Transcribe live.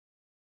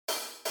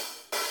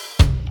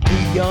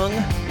Young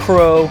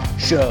Pro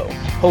Show,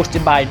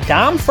 hosted by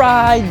Dom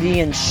Fry,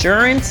 the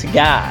insurance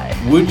guy.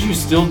 Would you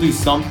still do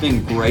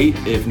something great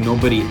if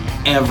nobody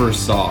ever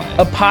saw it?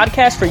 A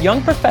podcast for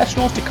young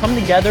professionals to come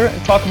together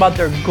and talk about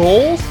their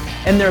goals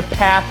and their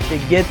path to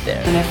get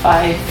there. And if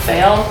I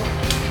fail,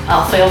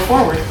 I'll fail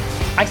forward.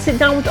 I sit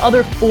down with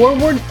other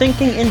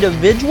forward-thinking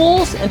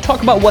individuals and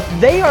talk about what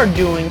they are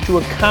doing to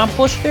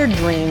accomplish their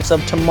dreams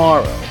of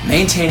tomorrow.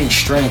 Maintaining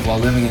strength while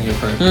living in your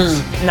purpose.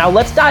 Now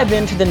let's dive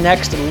into the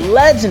next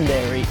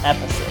legendary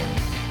episode.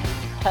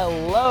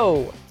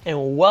 Hello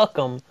and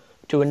welcome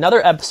to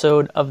another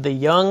episode of the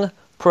Young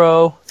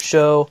Pro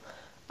Show.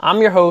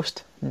 I'm your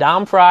host,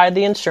 Dom Fry,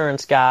 the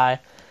insurance guy,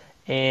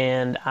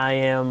 and I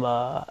am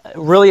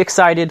really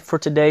excited for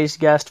today's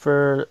guest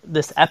for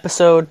this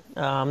episode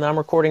that I'm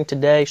recording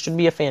today. Should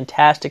be a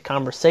fantastic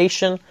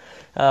conversation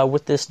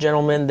with this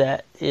gentleman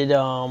that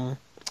it'll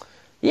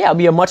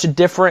be a much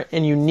different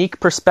and unique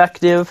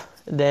perspective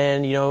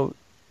than,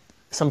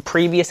 some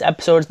previous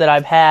episodes that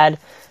I've had.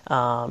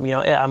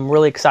 I'm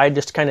really excited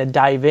just to kind of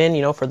dive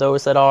in, for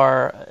those that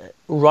are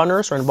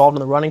runners or involved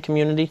in the running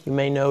community. You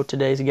may know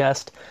today's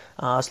guest.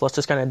 So let's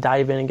just kind of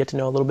dive in and get to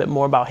know a little bit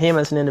more about him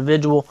as an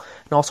individual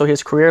and also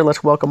his career.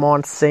 Let's welcome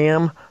on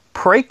Sam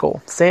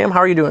Prakel. Sam, how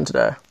are you doing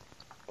today?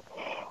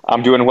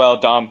 I'm doing well,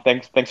 Dom.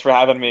 Thanks for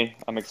having me.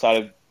 I'm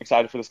excited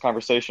for this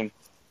conversation.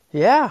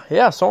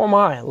 Yeah, so am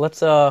I.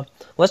 Let's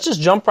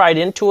just jump right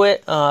into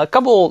it. A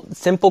couple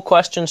simple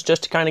questions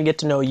just to kind of get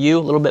to know you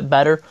a little bit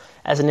better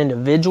as an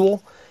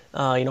individual.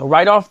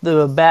 Right off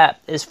the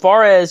bat, as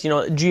far as,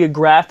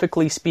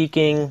 geographically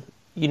speaking,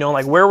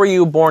 where were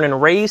you born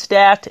and raised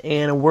at,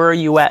 and where are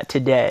you at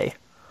today?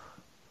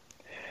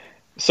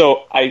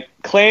 So I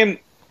claim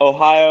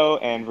Ohio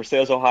and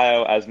Versailles,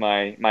 Ohio as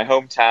my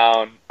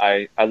hometown.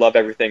 I love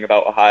everything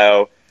about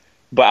Ohio,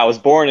 but I was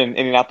born in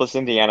Indianapolis,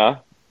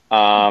 Indiana,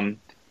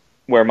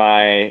 where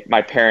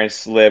my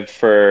parents lived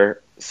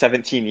for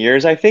 17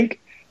 years, I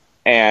think.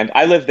 And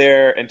I lived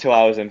there until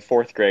I was in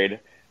fourth grade.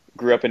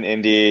 Grew up in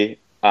Indy.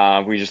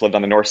 We just lived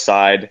on the north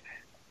side.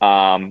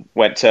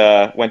 Went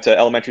to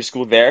elementary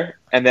school there.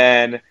 And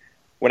then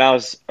when I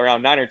was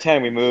around 9 or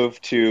 10, we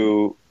moved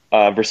to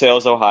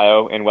Versailles,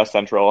 Ohio, in West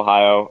Central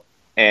Ohio.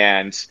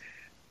 And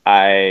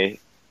I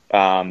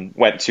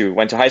went to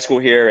high school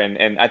here.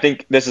 And I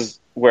think this is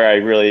where I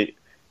really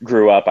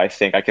grew up. I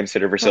think I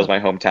consider Versailles my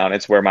hometown.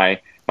 It's where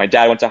my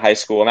dad went to high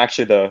school. I'm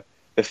actually the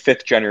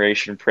fifth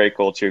generation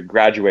Prakel to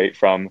graduate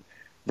from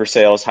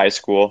Versailles High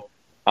School.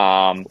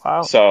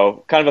 Wow.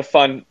 So kind of a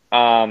fun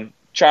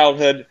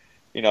childhood,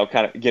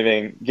 kind of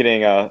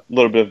getting a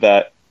little bit of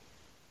that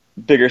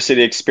bigger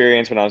city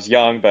experience when I was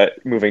young,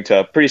 but moving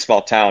to a pretty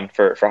small town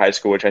for high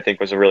school, which I think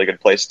was a really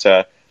good place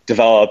to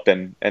develop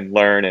and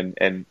learn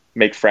and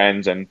make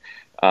friends. And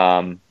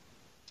I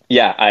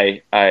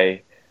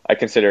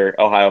consider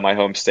Ohio my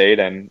home state,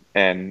 and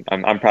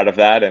I'm proud of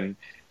that. And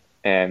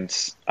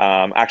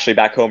actually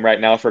back home right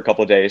now for a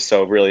couple of days,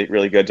 so really,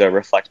 really good to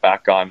reflect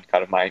back on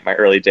kind of my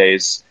early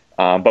days,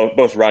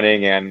 both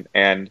running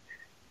and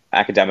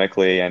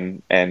academically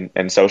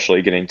and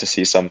socially, getting to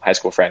see some high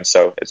school friends.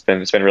 So it's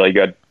been really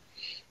good.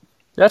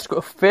 That's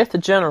fifth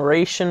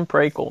generation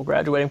Prakel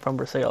graduating from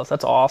Versailles.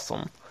 That's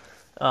awesome.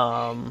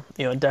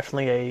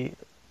 Definitely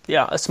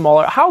a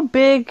smaller. How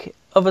big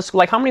of a school?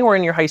 Like, how many were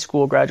in your high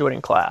school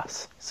graduating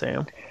class,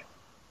 Sam?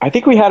 I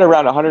think we had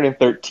around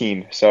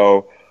 113.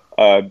 So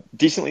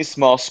decently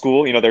small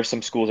school. There's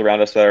some schools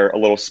around us that are a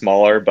little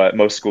smaller, but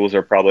most schools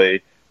are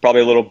probably a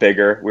little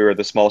bigger. We were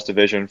the smallest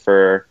division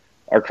for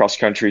our cross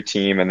country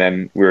team, and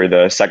then we were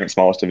the second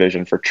smallest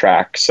division for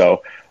track.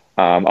 So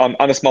on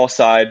the small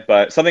side,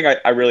 but something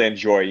I really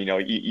enjoy.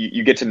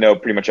 You get to know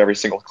pretty much every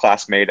single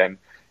classmate, and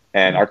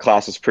our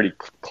class is pretty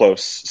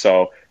close.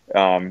 So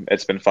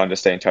it's been fun to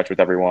stay in touch with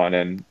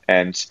everyone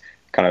and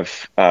kind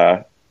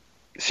of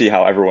see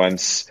how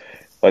everyone's,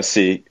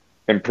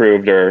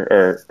 improved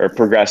or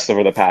progressed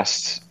over the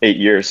past 8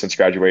 years since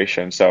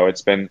graduation. So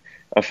it's been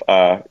a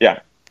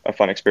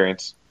fun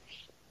experience.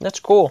 That's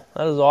cool.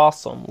 That is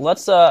awesome.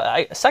 Let's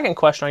second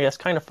question, I guess,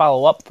 kind of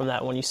follow up from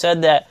that. When you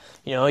said that,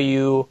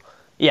 you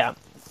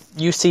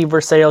see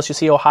Versailles, you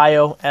see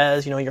Ohio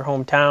as, your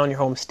hometown, your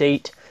home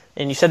state,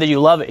 and you said that you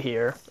love it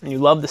here and you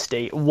love the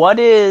state. What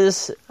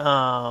is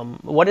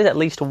at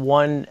least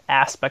one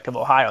aspect of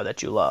Ohio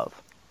that you love?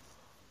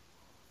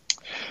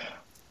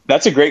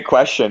 That's a great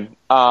question.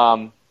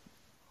 You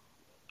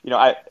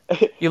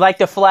like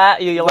the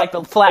flat, you like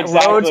the flat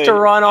exactly. roads to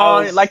run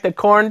on, you like the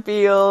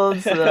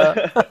cornfields.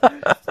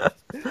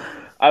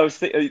 I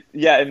was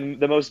in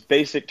the most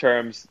basic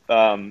terms,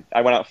 I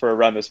went out for a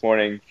run this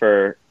morning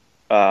for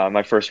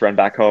my first run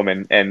back home,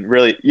 and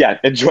really,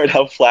 enjoyed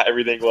how flat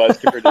everything was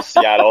compared to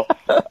Seattle.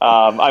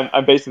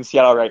 I'm based in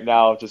Seattle right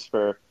now just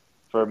for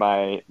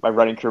my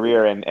running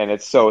career, and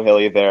it's so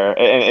hilly there,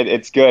 and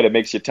it's good. It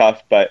makes you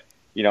tough, but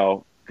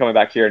coming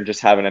back here and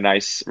just having a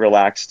nice,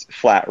 relaxed,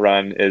 flat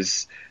run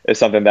is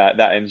something that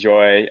I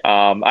enjoy.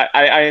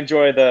 I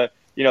enjoy the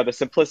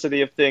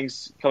simplicity of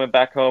things coming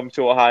back home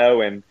to Ohio,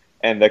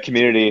 and the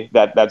community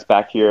that's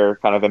back here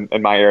kind of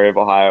in my area of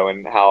Ohio,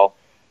 and how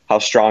how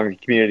strong the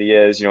community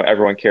is. You know,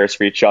 everyone cares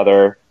for each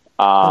other,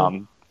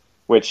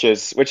 which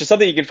is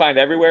something you can find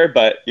everywhere.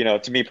 But you know,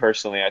 to me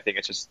personally, I think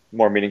it's just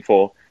more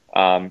meaningful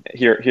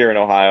here in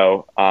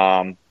Ohio.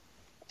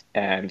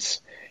 And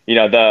you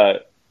know,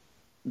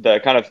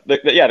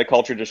 the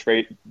culture just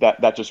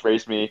that just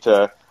raised me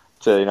to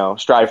you know,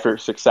 strive for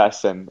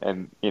success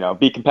and you know,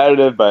 be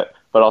competitive, but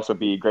also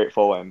be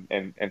grateful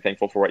and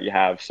thankful for what you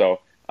have. So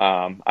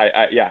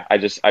I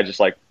just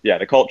like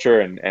the culture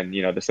and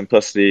you know, the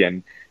simplicity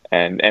and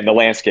the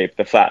landscape,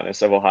 the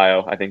flatness of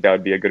Ohio. I think that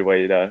would be a good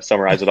way to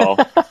summarize it all.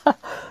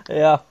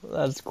 Yeah,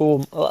 that's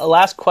cool.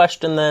 Last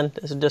question then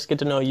is to just get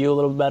to know you a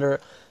little better.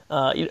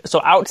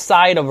 So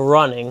outside of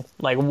running,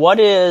 like, what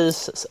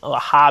is a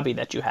hobby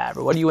that you have,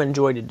 or what do you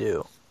enjoy to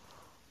do?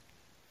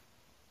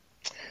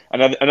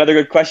 Another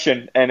good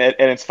question, and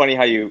it's funny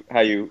how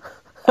you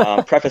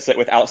preface it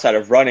with outside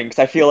of running, because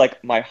I feel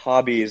like my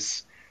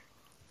hobbies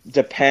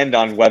depend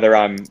on whether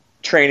I'm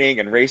training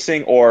and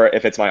racing or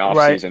if it's my off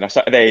season.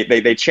 So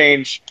they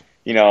change,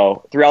 you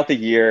know, throughout the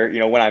year. You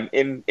know, when I'm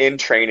in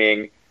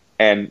training,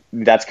 and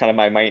that's kind of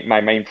my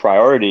main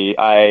priority.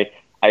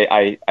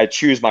 I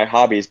choose my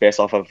hobbies based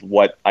off of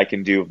what I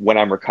can do when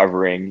I'm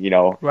recovering. You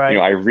know,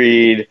 I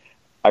read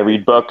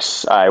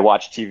books, I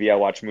watch TV, I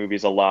watch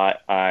movies a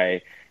lot.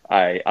 I'm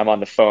on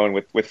the phone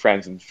with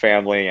friends and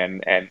family,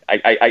 and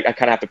I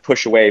kind of have to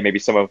push away maybe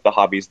some of the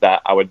hobbies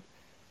that I would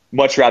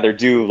much rather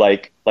do,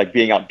 like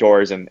being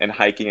outdoors and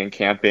hiking and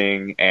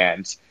camping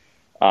and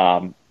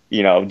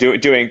you know,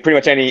 doing pretty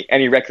much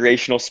any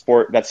recreational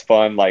sport that's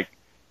fun, like,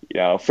 you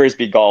know,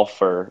 frisbee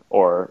golf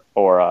or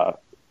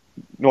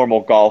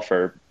normal golf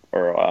or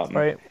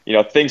you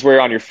know, things where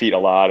you're on your feet a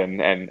lot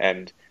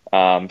and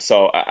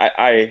so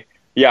I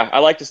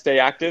like to stay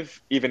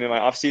active even in my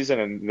off season,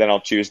 and then I'll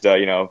choose to,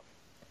 you know,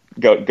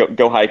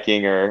 go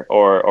hiking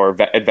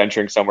or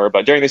adventuring somewhere.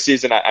 But during the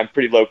season, I'm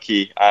pretty low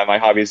key. My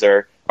hobbies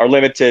are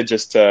limited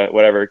just to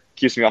whatever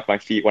keeps me off my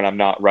feet when I'm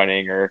not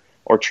running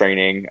or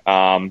training.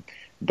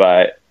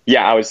 But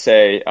yeah, I would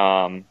say,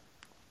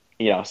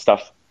 you know,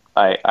 stuff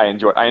I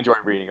enjoy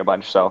reading a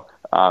bunch. So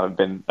I've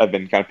been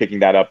kind of picking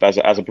that up as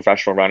a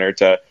professional runner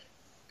to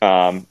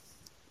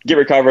get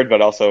recovered,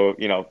 but also,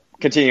 you know,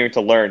 continuing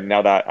to learn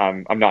now that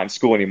I'm not in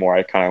school anymore.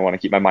 I kind of want to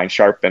keep my mind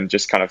sharp and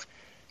just kind of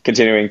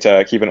continuing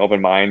to keep an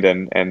open mind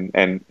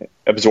and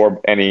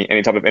absorb any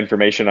type of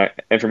information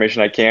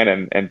I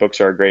can, and books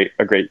are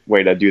a great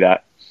way to do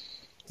that.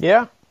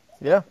 Yeah,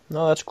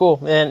 no, that's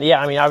cool. And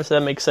yeah, I mean, obviously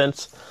that makes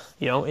sense,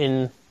 you know,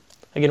 in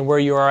again where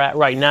you are at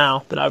right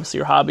now, that obviously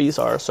your hobbies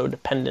are so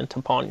dependent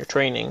upon your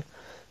training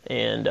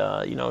and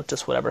you know,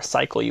 just whatever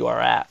cycle you are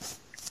at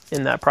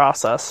in that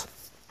process.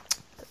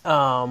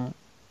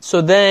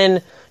 So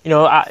then, you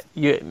know,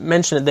 you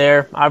mentioned it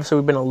there. Obviously,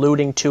 we've been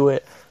alluding to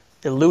it,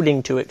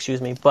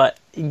 but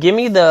give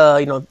me the,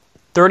 you know,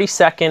 30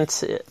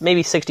 seconds,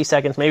 maybe 60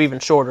 seconds, maybe even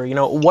shorter. You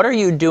know, what are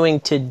you doing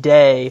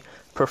today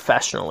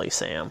professionally,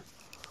 Sam?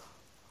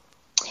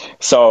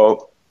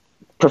 So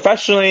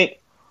professionally,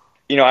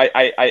 you know,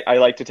 I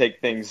like to take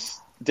things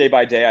day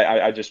by day.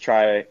 I just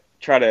try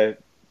to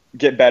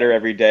get better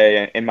every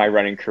day in my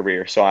running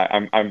career. So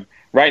I'm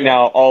right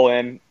now all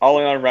in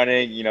on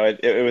running. You know,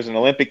 it was an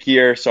Olympic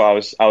year, so I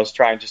was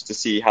trying just to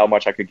see how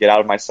much I could get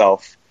out of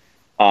myself,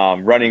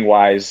 running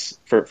wise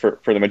for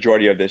the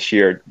majority of this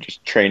year,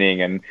 just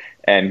training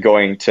and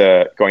going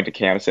to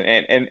camps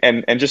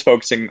and just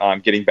focusing on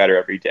getting better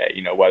every day.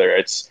 You know, whether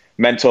it's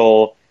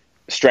mental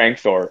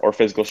strength or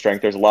physical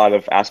strength, there's a lot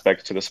of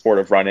aspects to the sport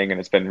of running, and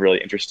it's been really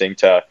interesting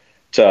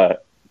to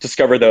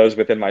discover those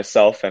within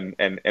myself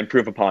and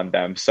improve upon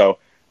them. So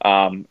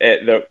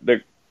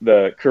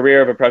the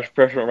career of a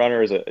professional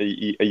runner is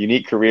a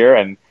unique career,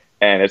 and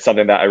it's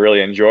something that I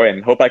really enjoy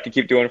and hope I can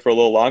keep doing for a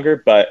little longer.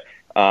 But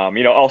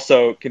you know,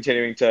 also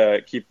continuing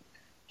to keep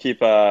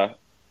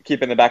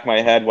in the back of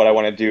my head what I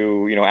want to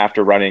do, you know,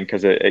 after running,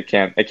 because it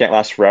can't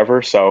last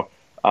forever. So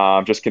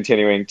just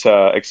continuing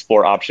to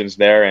explore options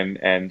there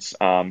and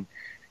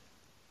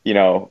you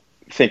know,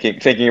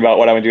 thinking about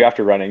what I would do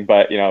after running.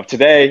 But you know,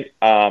 today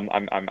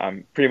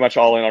I'm pretty much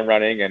all in on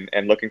running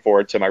and looking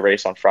forward to my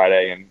race on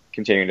Friday and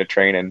continuing to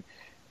train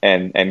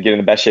and get in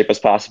the best shape as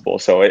possible.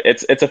 So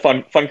it's a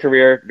fun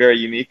career, very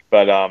unique,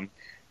 but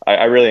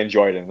I really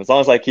enjoyed it. As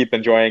long as I keep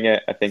enjoying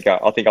it, I think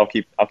I'll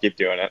keep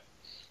doing it.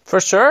 For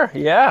sure,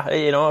 yeah.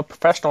 You know, a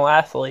professional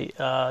athlete.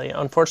 You know,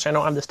 unfortunately, I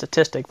don't have the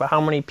statistic, but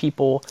how many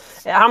people?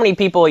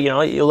 You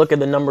know, you look at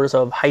the numbers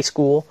of high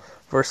school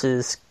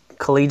versus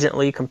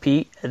collegiately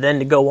compete, and then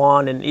to go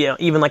on and, you know,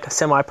 even like a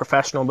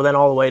semi-professional, but then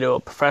all the way to a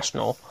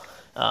professional.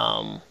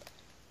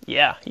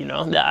 Yeah, you know,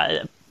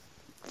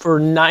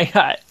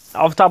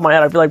 off the top of my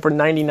head, I feel like for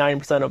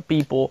 99% of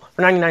people,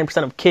 for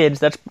 99% of kids,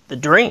 that's the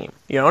dream,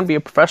 you know, to be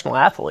a professional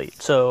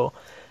athlete. So,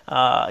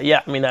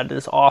 yeah, I mean, that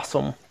is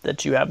awesome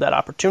that you have that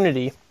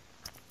opportunity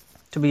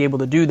to be able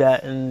to do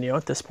that. And, you know,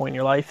 at this point in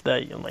your life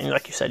that,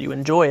 like you said, you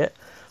enjoy it.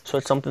 So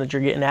it's something that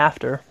you're getting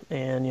after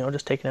and, you know,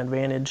 just taking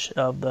advantage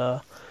of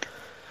the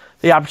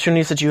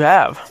opportunities that you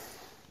have.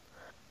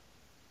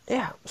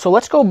 Yeah, so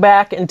let's go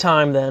back in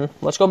time then.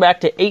 Let's go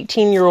back to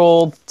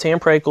 18-year-old Sam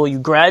Prakel. You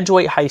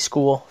graduate high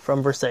school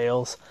from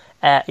Versailles.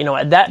 At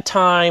that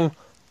time,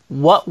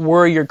 what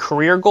were your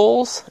career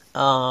goals?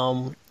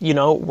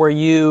 Were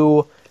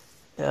you,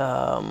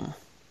 let's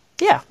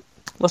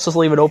just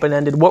leave it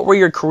open-ended. What were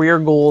your career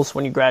goals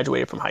when you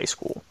graduated from high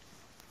school?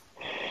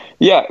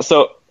 Yeah,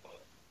 so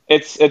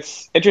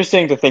it's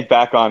interesting to think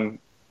back on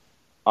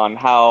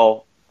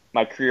how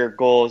my career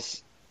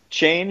goals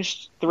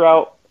changed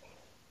throughout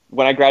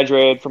when I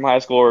graduated from high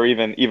school, or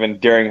even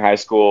during high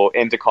school,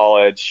 into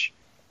college,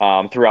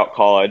 throughout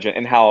college,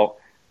 and how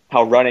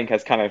running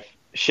has kind of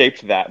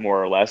shaped that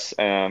more or less.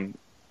 I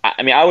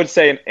would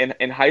say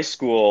in high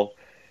school,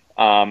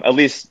 at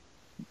least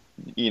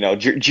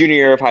junior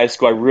year of high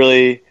school, I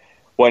really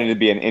wanted to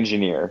be an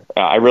engineer.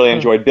 I really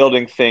enjoyed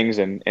building things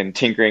and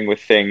tinkering with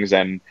things.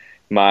 And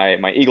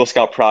my Eagle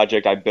Scout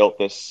project, I built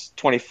this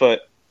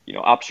 20-foot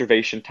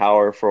observation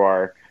tower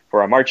for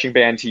our marching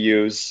band to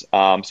use.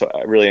 So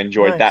I really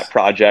enjoyed that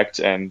project,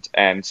 and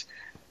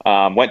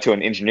went to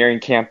an engineering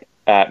camp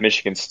at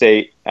Michigan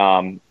State,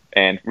 and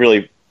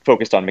really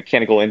focused on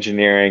mechanical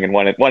engineering, and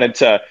wanted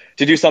to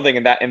do something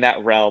in that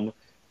realm,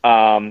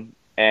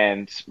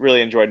 and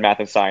really enjoyed math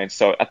and science.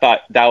 So I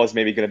thought that was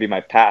maybe going to be my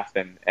path,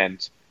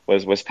 and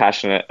was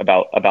passionate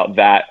about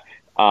that.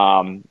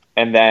 And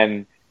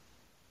then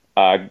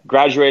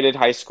graduated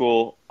high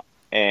school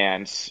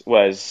and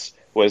was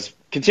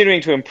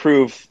continuing to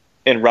improve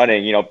in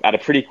running, at a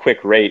pretty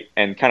quick rate,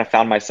 and kind of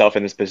found myself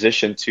in this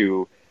position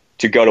to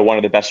go to one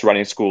of the best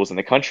running schools in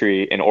the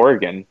country in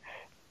Oregon,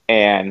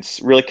 and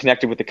really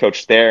connected with the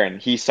coach there.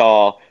 And he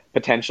saw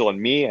potential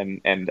in me,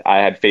 and I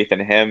had faith in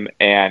him.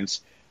 And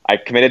I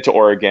committed to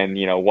Oregon,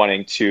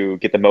 wanting to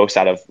get the most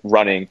out of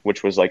running,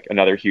 which was like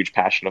another huge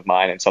passion of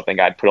mine and something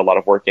I'd put a lot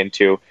of work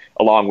into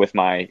along with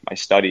my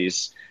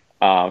studies.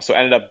 So I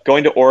ended up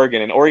going to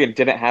Oregon, and Oregon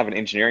didn't have an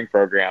engineering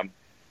program.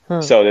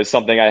 So there's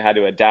something I had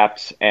to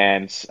adapt.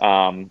 And,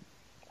 something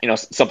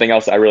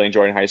else I really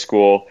enjoyed in high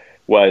school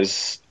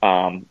was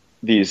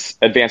these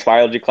advanced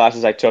biology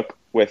classes I took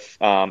with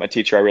a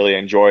teacher I really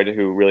enjoyed,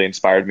 who really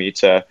inspired me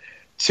to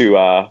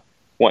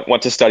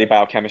want to study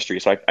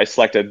biochemistry. So I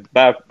selected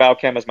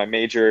biochem as my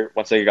major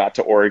once I got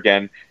to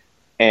Oregon.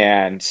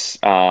 And,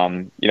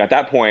 at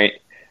that point,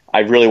 I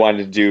really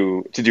wanted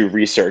to do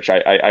research.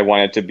 I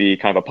wanted to be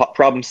kind of a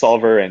problem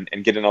solver and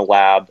get in a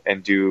lab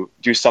and do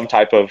some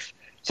type of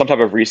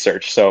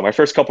research. So my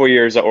first couple of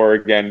years at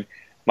Oregon,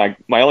 my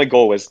only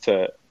goal was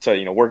to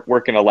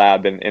work in a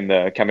lab in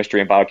the chemistry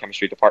and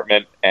biochemistry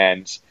department,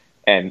 and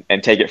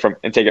take it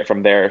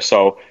from there.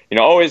 So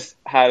always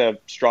had a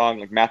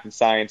strong math and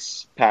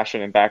science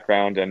passion and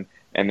background, and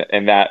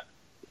that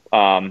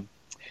kind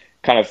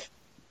of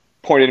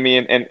pointed me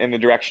in the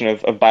direction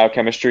of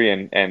biochemistry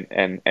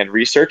and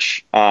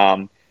research.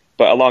 But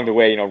along the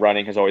way,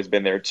 running has always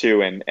been there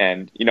too, and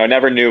I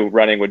never knew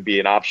running would be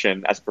an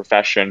option as a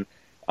profession.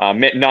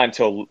 Not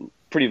until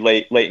pretty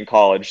late in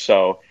college.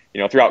 So,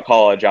 throughout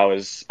college, I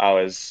was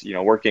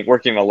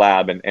working in a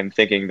lab and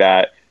thinking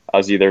that I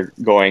was either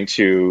going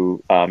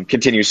to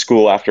continue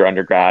school after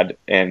undergrad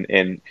and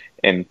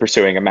in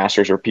pursuing a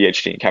master's or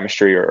PhD in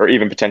chemistry, or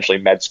even potentially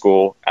med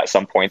school at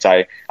some points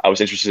I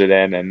was interested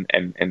in,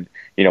 and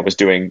was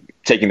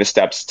taking the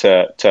steps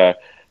to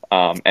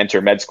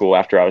enter med school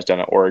after I was done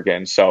at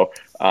Oregon. So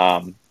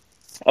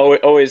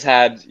always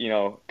had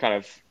kind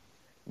of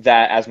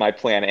that as my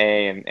plan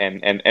A,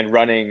 and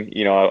running,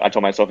 I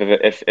told myself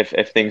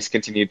if things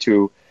continue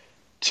to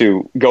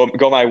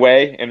go my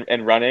way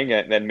in running,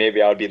 and then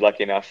maybe I would be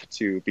lucky enough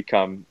to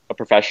become a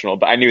professional.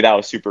 But I knew that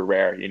was super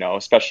rare,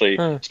 especially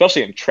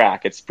in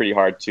track. It's pretty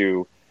hard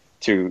to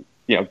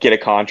get a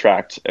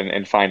contract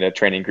and find a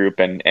training group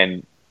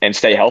and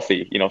stay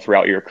healthy,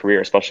 throughout your career,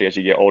 especially as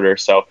you get older.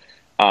 So,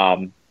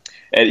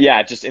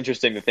 it's just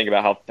interesting to think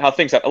about how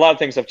a lot of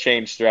things have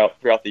changed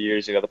throughout the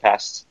years, the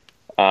past,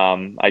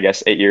 I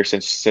guess 8 years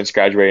since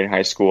graduating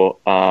high school.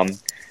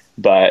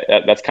 But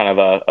that's kind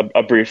of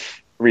a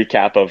brief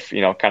recap of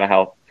kind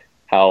of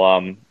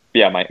how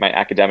my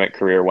academic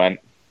career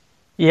went.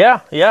 Yeah.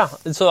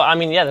 So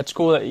that's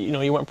cool that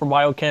you went for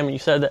biochem, and you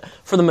said that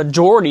for the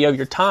majority of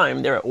your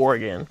time there at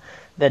Oregon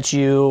that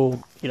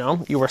you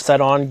were set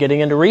on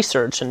getting into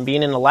research and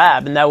being in the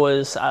lab, and that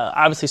was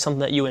obviously something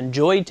that you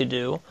enjoyed to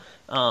do.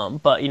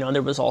 But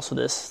there was also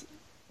this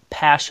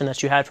passion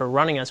that you had for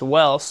running as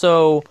well.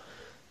 So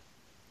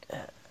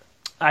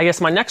I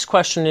guess my next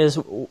question is,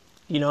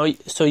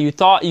 so you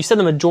said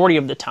the majority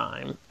of the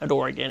time at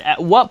Oregon.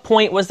 At what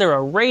point was there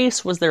a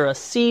race? Was there a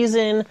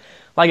season?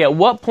 Like, at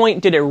what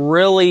point did it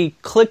really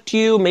click to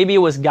you? Maybe it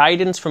was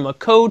guidance from a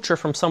coach or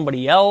from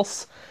somebody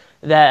else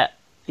that,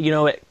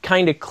 it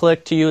kind of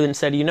clicked to you and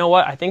said, you know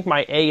what, I think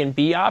my A and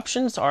B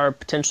options are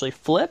potentially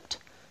flipped,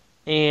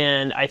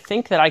 and I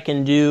think that I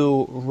can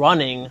do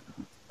running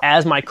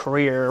as my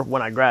career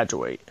when I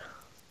graduate.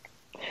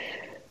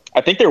 I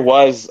think there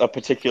was a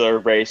particular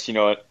race,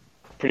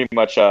 pretty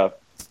much an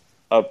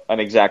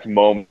exact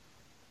moment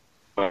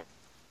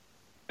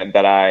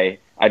that I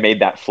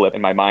made that flip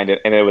in my mind,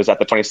 and it was at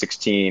the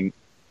 2016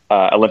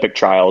 Olympic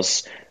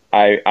trials.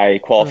 I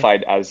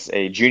qualified as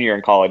a junior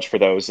in college for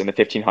those in the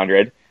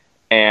 1500,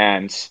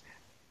 and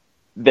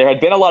there had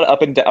been a lot of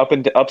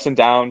ups and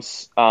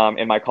downs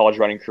in my college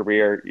running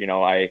career.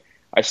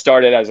 I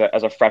started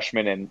as a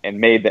freshman and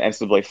made the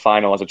NCAA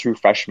final as a true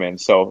freshman,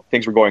 so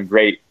things were going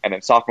great. And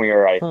then sophomore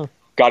year, I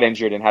got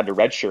injured and had to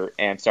redshirt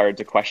and started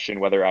to question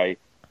whether I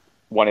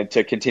wanted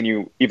to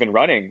continue even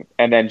running.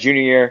 And then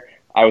junior year,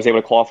 I was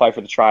able to qualify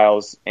for the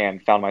trials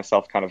and found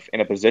myself kind of in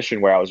a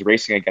position where I was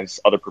racing against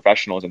other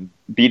professionals and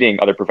beating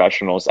other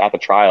professionals at the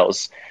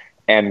trials,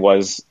 and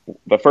was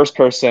the first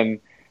person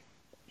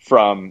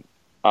out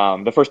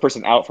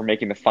for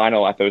making the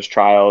final at those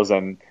trials.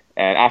 And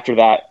after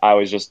that, I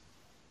was just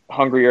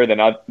hungrier than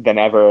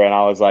ever. And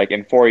I was like,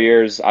 in 4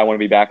 years, I want to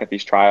be back at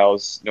these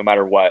trials no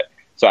matter what.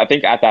 So I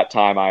think at that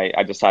time,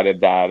 I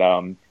decided that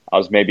I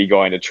was maybe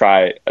going to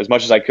try as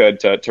much as I could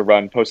to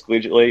run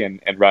post-collegiately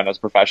and run as a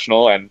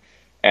professional.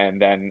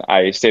 And then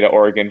I stayed at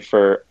Oregon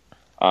for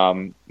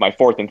my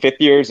fourth and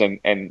fifth years.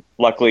 And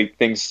luckily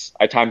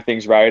I timed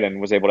things right and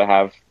was able to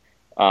have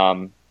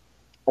a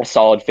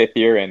solid fifth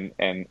year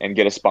and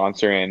get a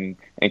sponsor and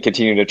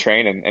continue to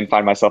train and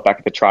find myself back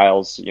at the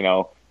trials, in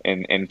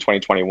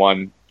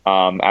 2021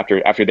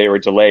 after they were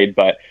delayed.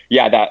 But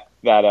yeah,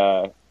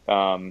 that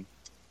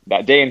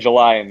day in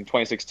July in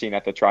 2016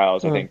 at the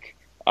trials, I think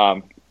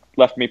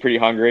left me pretty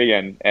hungry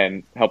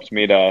and helped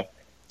me to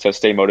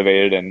stay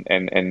motivated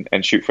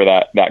and shoot for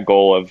that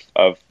goal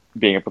of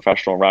being a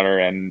professional runner.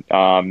 And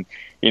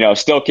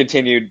still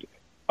continued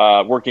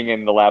working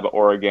in the lab at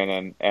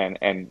Oregon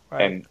and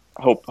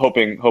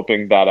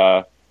hoping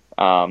that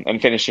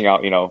and finishing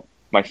out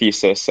my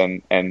thesis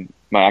and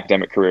my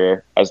academic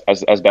career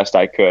as best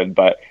I could.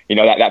 But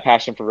that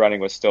passion for running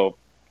was still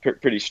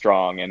pretty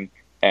strong, and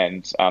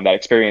that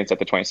experience at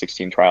the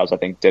 2016 trials, I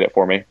think, did it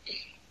for me.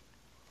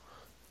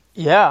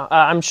 Yeah,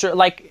 I'm sure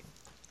I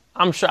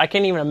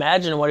can't even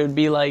imagine what it would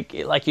be like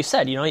you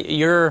said,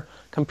 you're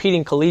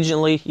competing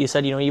collegiately. You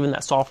said, even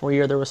that sophomore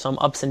year, there was some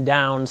ups and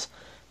downs,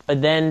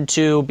 but then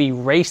to be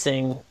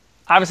racing,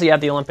 obviously at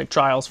the Olympic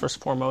trials first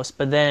and foremost,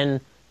 but then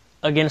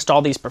against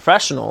all these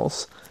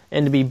professionals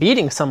and to be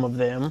beating some of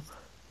them,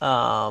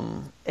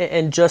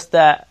 and just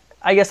that,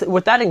 I guess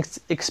with that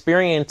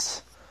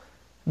experience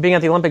being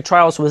at the Olympic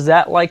trials, was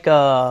that like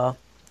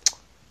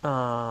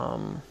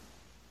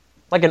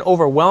like an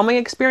overwhelming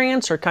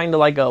experience, or kind of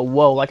like a,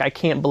 whoa, like I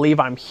can't believe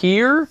I'm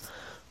here?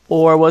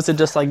 Or was it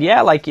just like,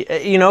 yeah, like,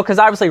 because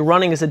obviously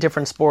running is a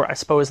different sport, I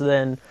suppose,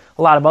 than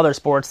a lot of other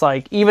sports.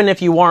 Like, even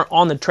if you weren't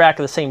on the track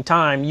at the same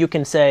time, you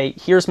can say,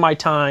 here's my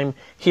time,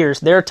 here's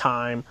their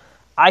time.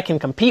 I can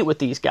compete with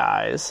these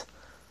guys.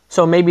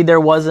 So maybe there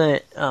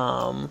wasn't,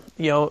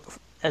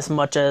 as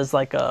much as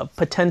like a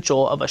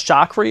potential of a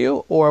shock for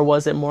you, or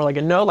was it more like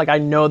a no, like I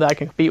know that I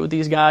can compete with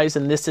these guys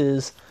and this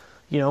is,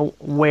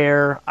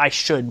 where I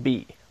should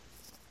be?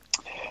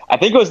 I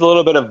think it was a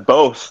little bit of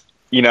both.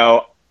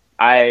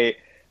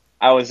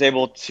 I was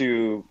able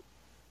to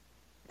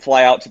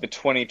fly out to the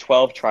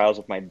 2012 trials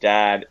with my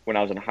dad when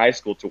I was in high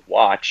school to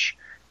watch.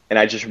 And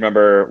I just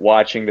remember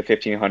watching the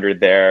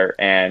 1500 there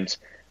and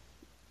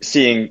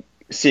seeing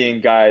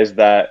guys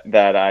that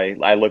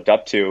I looked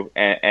up to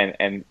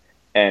and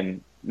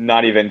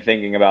not even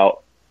thinking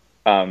about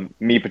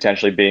me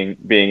potentially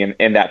being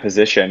in that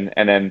position.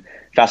 And then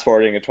fast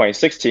forwarding to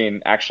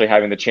 2016, actually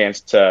having the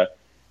chance to,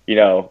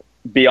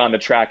 be on the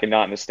track and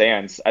not in the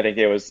stands. I think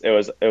it was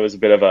a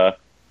bit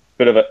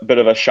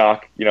of a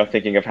shock,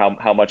 thinking of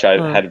how much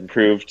I had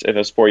improved in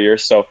those 4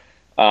 years. So,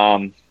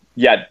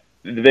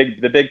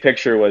 the big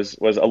picture was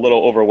a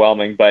little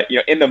overwhelming, but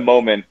in the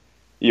moment,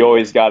 you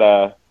always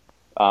gotta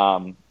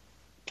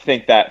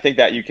think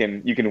that you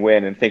can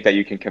win and think that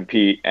you can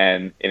compete.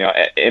 And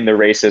in the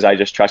races, I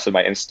just trusted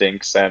my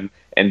instincts and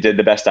did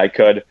the best I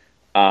could.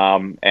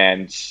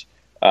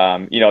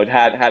 It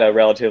had a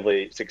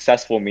relatively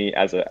successful meet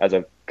as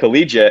a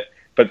collegiate,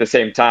 but at the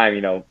same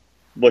time,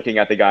 looking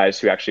at the guys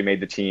who actually made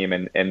the team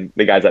and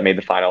the guys that made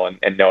the final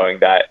and knowing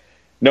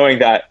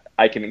that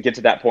I can get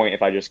to that point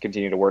if I just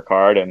continue to work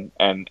hard. And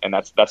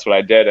that's what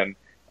I did. And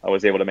I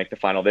was able to make the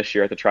final this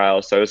year at the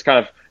trials. So it was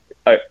kind of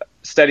a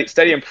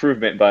steady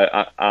improvement,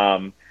 but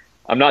I'm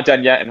not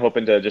done yet and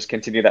hoping to just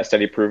continue that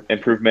steady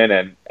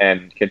improvement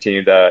and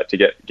continue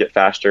to get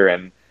faster.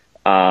 And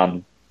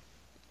I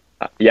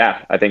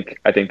think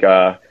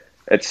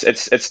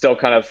it's still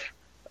kind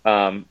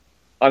of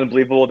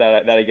unbelievable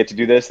that I get to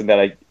do this and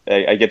that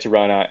I get to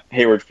run at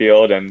Hayward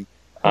Field. And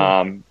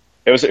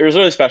it was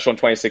really special in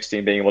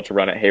 2016 being able to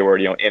run at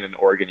Hayward, in an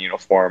Oregon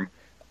uniform,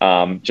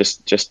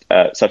 just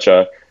such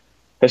a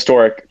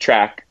historic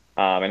track,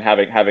 and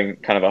having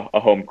kind of a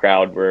home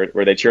crowd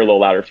where they cheer a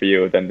little louder for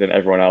you than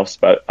everyone else.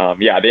 But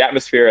the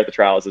atmosphere at the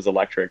trials is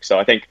electric. So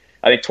I think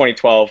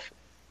 2012,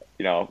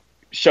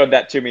 showed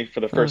that to me for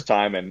the first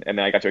time, and then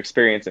I got to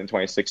experience it in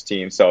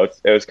 2016. So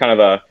it was kind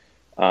of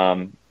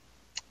a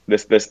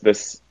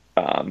this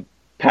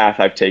path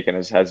I've taken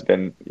has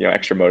been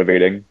extra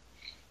motivating.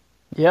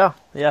 Yeah,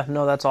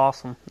 no, that's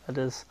awesome. That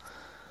is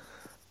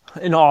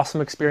an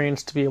awesome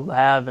experience to be able to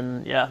have,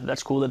 and yeah,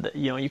 that's cool that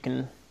you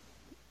can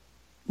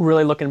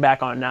really looking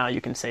back on it now,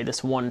 you can say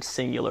this one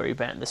singular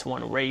event, this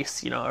one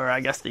race, or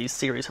I guess these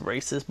series of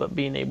races, but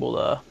being able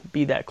to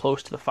be that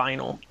close to the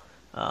final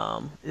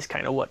is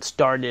kind of what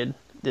started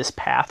this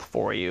path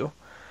for you.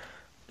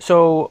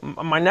 So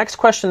my next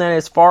question then,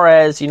 as far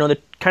as, the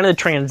kind of the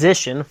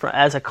transition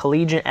as a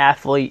collegiate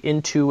athlete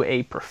into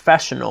a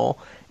professional,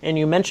 and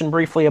you mentioned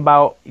briefly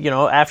about,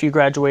 after you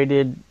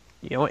graduated,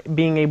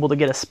 being able to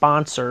get a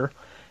sponsor.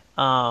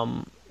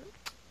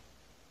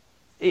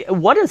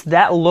 What does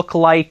that look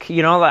like?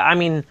 You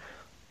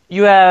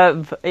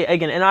have,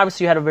 again, and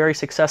obviously you had a very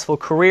successful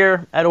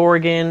career at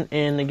Oregon.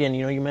 And again,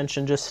 you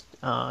mentioned just,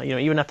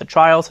 even at the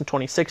trials in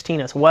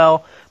 2016 as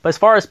well. But as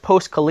far as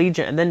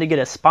post-collegiate and then to get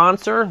a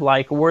sponsor,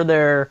 were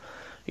there,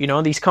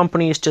 these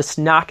companies just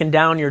knocking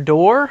down your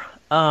door?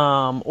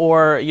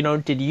 Or,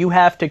 did you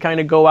have to kind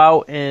of go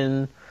out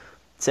and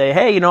say,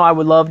 hey, I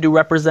would love to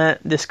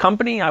represent this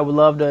company. I would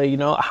love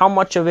to, how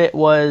much of it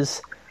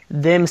was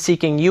them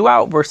seeking you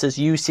out versus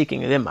you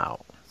seeking them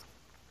out?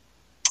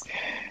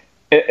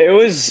 It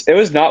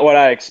was not what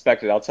I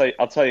expected. I'll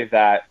tell you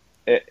that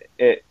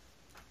it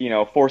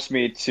forced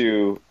me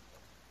to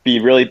be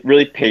really,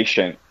 really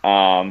patient.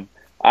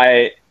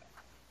 I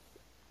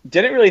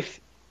didn't really,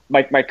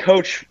 my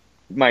coach,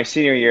 my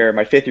senior year,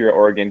 my 5th year at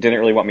Oregon, didn't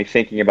really want me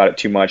thinking about it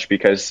too much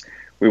because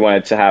we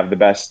wanted to have the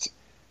best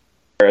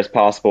as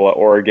possible at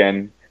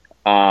Oregon.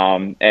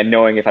 And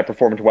knowing if I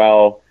performed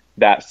well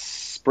that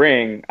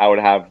spring, I would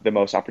have the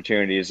most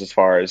opportunities as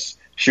far as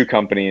shoe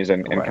companies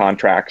and Right.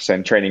 contracts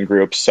and training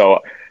groups. So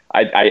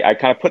I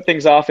kind of put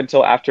things off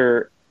until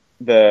after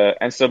the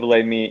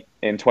NCAA meet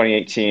in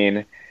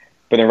 2018.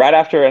 But then right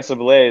after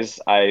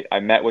NCAA's, I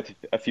met with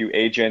a few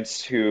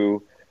agents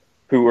who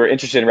were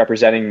interested in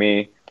representing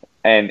me,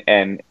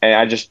 and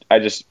I just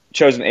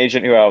chose an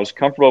agent who I was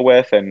comfortable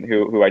with and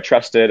who I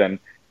trusted, and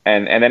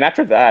then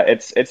after that,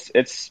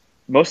 it's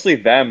mostly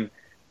them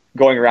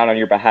going around on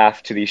your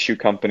behalf to these shoe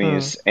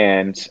companies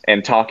and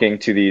talking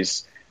to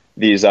these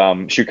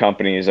shoe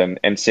companies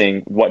and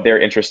seeing what their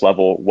interest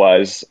level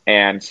was.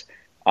 And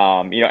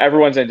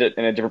everyone's in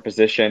a different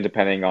position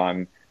depending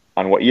on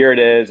what year it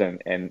is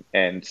and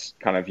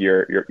kind of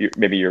your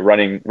maybe your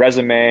running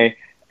resume.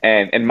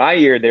 And in my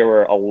year, there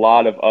were a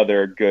lot of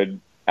other good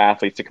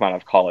athletes to come out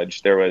of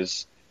college. There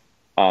was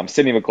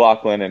Sidney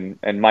McLaughlin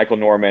and Michael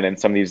Norman and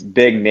some of these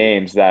big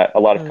names that a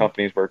lot of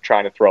companies were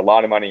trying to throw a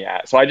lot of money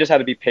at. So I just had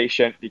to be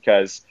patient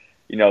because,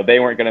 they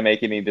weren't going to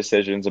make any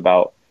decisions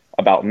about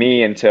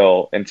me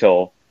until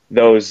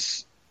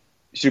those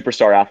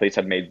superstar athletes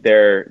had made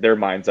their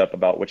minds up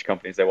about which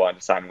companies they wanted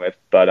to sign with.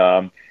 But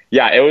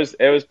it was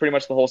pretty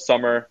much the whole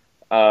summer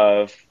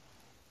of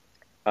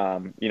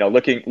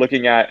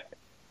looking at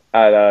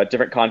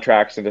different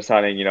contracts and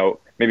deciding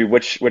maybe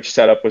which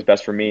setup was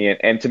best for me.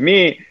 And to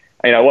me,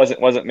 it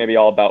wasn't maybe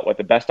all about what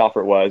the best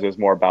offer was. It was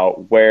more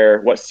about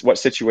what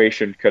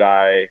situation could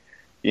I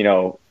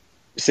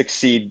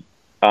succeed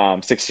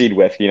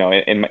with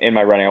in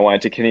my running. I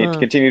wanted to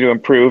continue to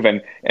improve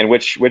and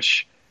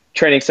which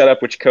training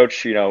setup, which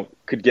coach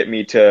could get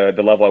me to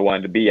the level I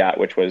wanted to be at,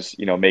 which was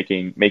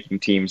making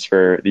teams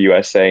for the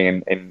USA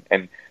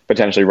and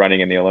potentially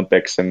running in the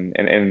Olympics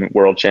and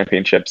world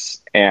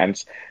championships.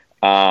 And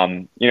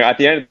at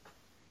the end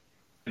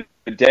of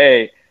the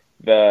day,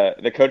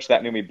 the coach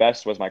that knew me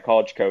best was my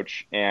college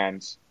coach,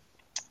 and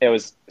it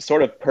was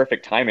sort of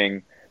perfect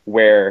timing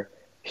where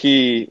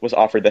he was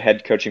offered the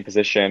head coaching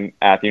position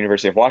at the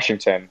University of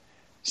Washington.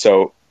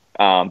 So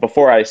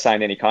before I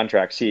signed any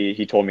contracts,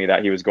 he told me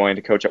that he was going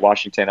to coach at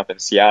Washington up in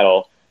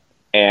Seattle,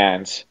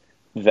 and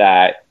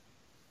that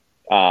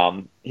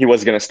he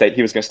was going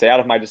to stay out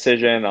of my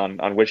decision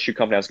on which shoe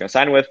company I was going to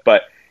sign with.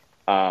 But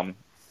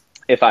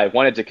if I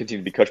wanted to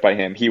continue to be coached by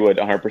him, he would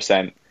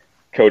 100%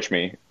 coach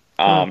me.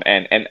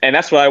 And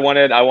that's what I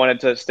wanted. I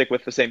wanted to stick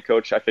with the same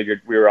coach. I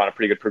figured we were on a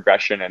pretty good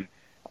progression and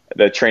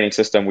the training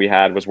system we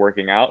had was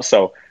working out.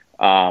 So,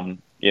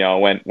 when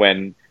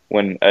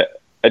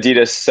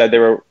Adidas said they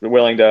were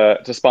willing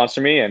to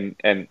sponsor me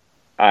and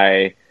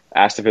I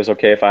asked if it was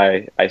okay if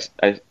I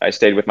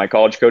stayed with my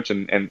college coach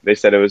and they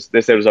said it was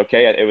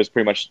okay. It was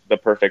pretty much the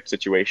perfect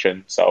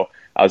situation. So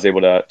I was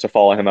able to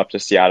follow him up to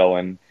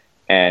Seattle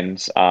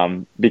and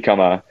become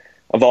a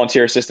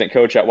volunteer assistant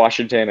coach at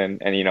Washington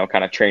and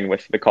kind of train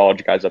with the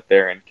college guys up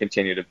there and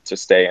continue to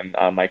stay in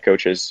my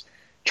coach's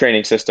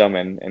training system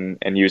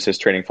and use his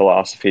training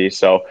philosophy.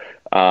 So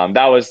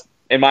that was,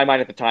 in my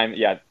mind at the time,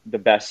 the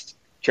best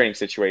training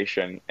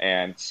situation.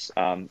 And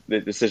the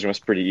decision was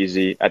pretty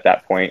easy at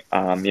that point.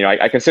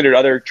 I considered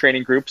other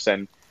training groups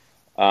and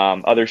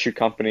other shoe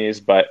companies,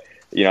 but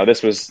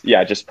this was,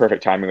 just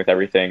perfect timing with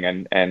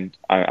everything. And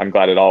I'm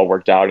glad it all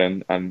worked out,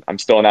 and I'm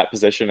still in that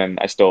position, and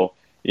I still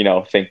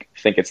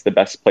think it's the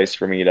best place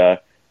for me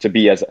to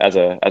be as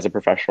a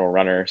professional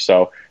runner.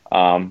 So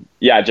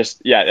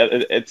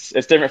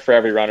it's different for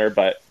every runner,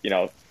 but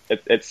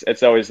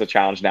it's always the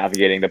challenge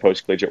navigating the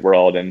post collegiate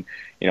world, and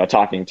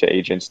talking to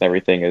agents and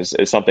everything is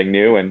something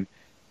new, and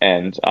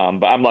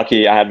but I'm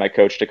lucky I had my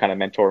coach to kind of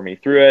mentor me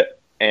through it,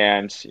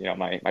 and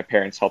my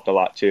parents helped a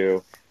lot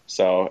too.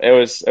 So it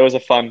was a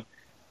fun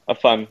a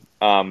fun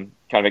kind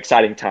of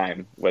exciting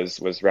time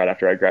was right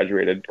after I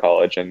graduated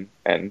college and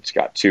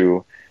got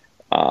to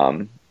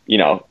finally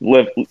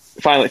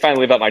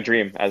live out my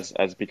dream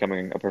as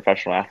becoming a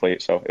professional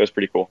athlete. So it was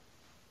pretty cool.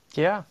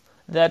 Yeah,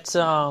 that's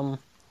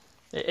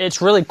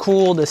it's really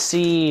cool to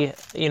see.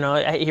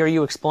 I hear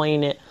you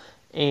explain it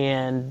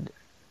and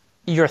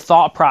your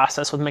thought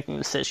process with making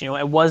the decision.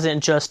 It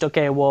wasn't just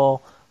okay.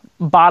 Well,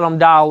 bottom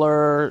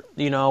dollar.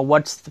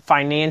 What's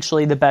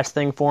financially the best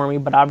thing for me?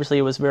 But obviously,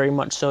 it was very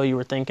much so. You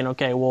were thinking,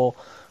 okay, well,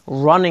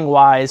 running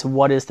wise,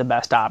 what is the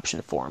best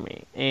option for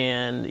me?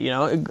 And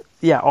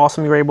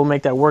awesome. You were able to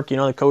make that work.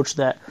 The coach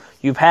that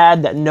you've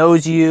had that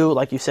knows you,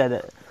 like you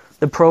said,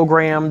 the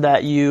program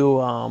that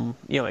you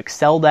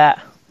excelled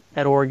at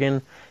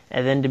Oregon,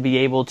 and then to be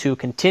able to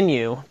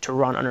continue to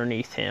run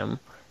underneath him,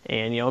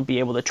 and be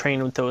able to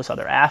train with those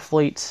other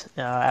athletes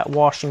at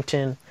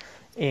Washington,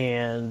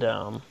 and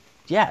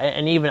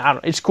and even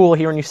it's cool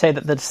hearing you say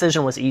that the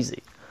decision was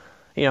easy.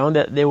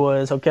 That there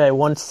was okay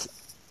once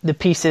the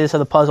pieces of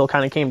the puzzle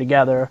kind of came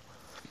together.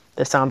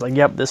 It sounds like,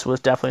 yep, this was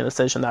definitely a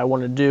decision that I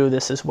want to do.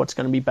 This is what's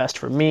going to be best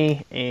for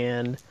me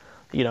and,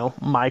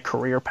 my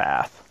career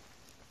path.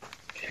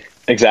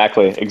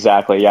 Exactly.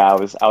 Yeah, I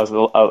was a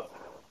little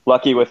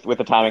lucky with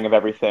the timing of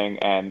everything,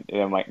 and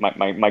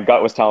my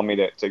gut was telling me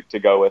to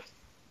go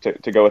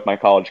with my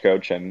college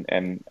coach, and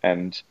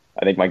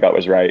I think my gut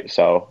was right.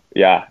 So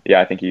yeah,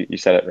 I think you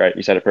said it right.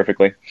 You said it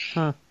perfectly.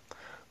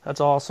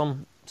 That's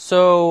awesome.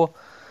 So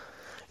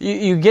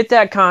you get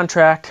that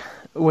contract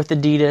with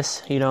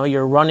Adidas.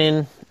 You're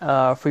running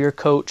for your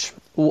coach.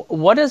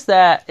 What is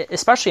that,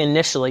 especially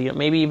initially,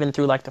 maybe even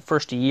through like the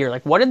first year,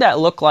 like what did that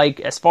look like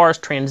as far as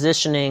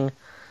transitioning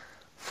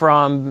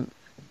from,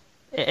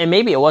 and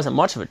maybe it wasn't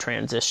much of a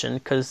transition,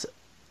 because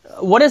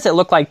what does it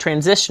look like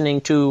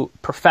transitioning to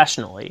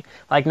professionally?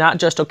 Like not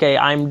just, okay,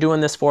 I'm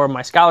doing this for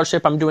my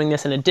scholarship, I'm doing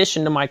this in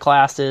addition to my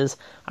classes,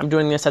 I'm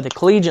doing this at the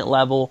collegiate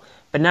level,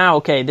 but now,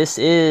 okay, this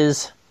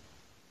is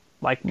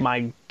like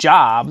my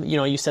job.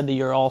 You said that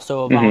you're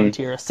also a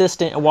volunteer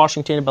assistant at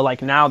Washington, but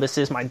like now this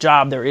is my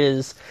job. There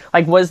is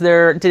like,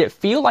 did it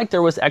feel like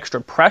there was extra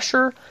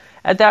pressure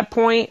at that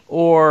point?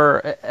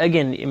 Or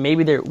again,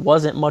 maybe there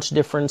wasn't much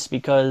difference,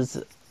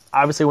 because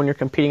obviously when you're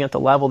competing at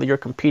the level that you're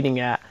competing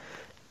at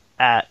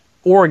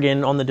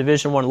Oregon on the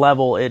Division I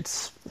level,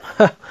 it's,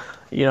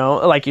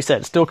 like you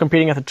said, still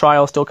competing at the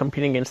trial, still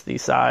competing against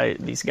these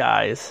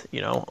guys,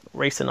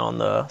 racing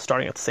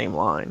starting at the same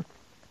line.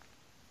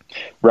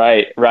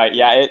 Right.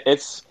 Yeah,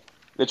 it's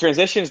the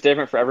transition is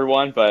different for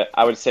everyone, but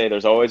I would say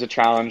there's always a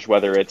challenge,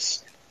 whether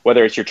it's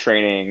your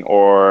training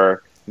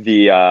or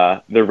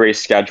the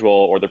race schedule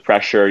or the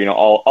pressure,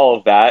 all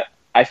of that.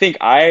 I think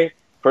I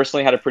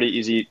personally had a pretty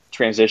easy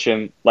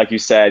transition. Like you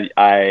said,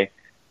 I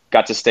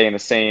got to stay in the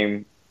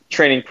same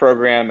training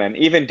program, and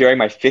even during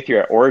my 5th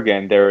year at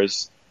Oregon, there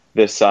was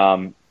this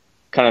kind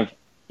of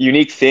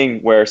unique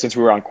thing where, since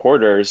we were on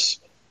quarters,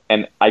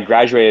 and I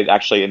graduated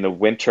actually in the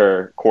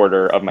winter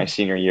quarter of my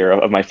senior year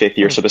of my 5th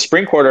year. So the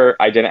spring quarter,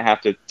 I didn't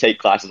have to take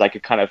classes. I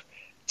could kind of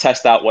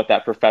test out what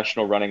that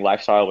professional running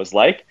lifestyle was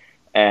like,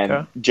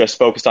 and just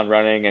focused on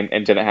running and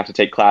didn't have to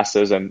take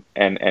classes, and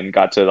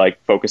got to like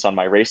focus on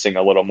my racing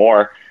a little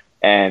more.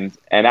 And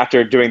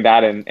after doing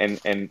that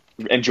and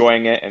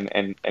enjoying it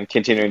and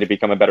continuing to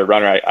become a better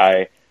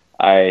runner,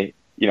 I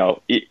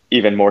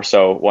even more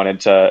so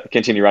wanted to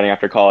continue running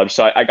after college.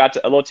 So I got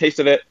a little taste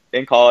of it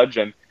in college,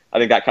 and I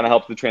think that kind of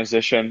helped the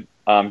transition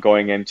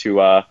going into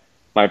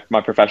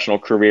my professional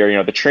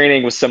career. The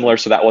training was similar,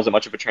 so that wasn't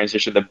much of a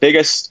transition. The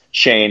biggest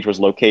change was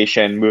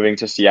location, moving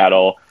to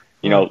Seattle,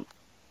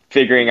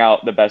 figuring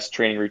out the best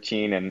training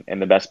routine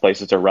and the best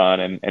places to run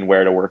and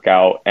where to work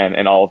out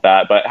and all of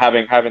that. But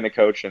having the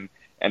coach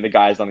and the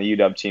guys on the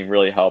UW team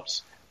really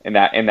helps in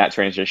that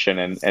transition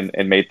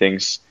and made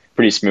things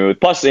pretty smooth.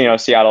 Plus,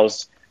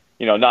 Seattle's,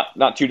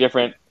 not too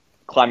different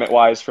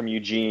climate-wise from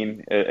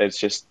Eugene. It's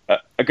just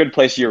a good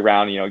place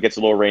year-round. It gets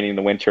a little rainy in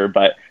the winter,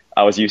 but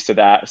I was used to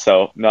that,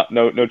 so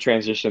no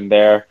transition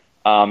there.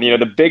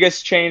 The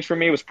biggest change for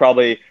me was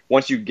probably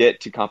once you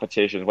get to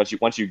competition,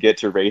 once you get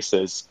to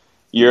races,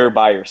 you're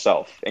by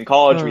yourself. In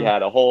college, we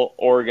had a whole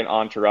Oregon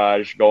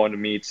entourage going to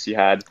meets. You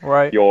had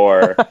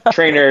your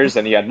trainers,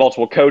 and you had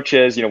multiple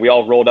coaches. We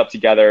all rolled up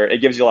together. It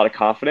gives you a lot of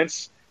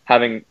confidence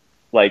having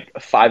like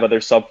 5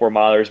 other sub-4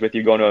 milers with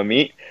you going to a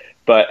meet.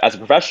 But as a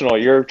professional,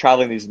 you're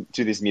traveling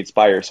to these meets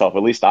by yourself.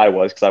 At least I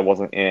was, because I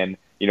wasn't in,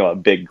 a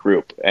big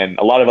group. And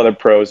a lot of other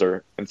pros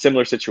are in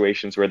similar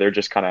situations where they're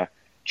just kind of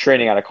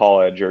training out of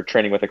college or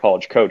training with a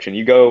college coach. And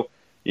you go,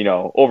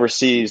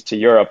 overseas to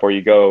Europe, or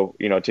you go,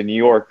 to New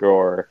York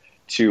or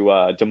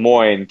to Des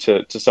Moines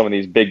to some of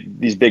these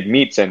big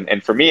meets.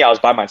 And for me, I was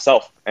by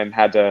myself and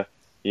had to,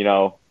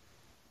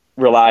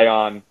 rely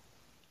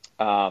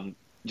on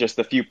just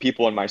the few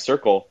people in my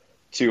circle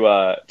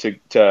to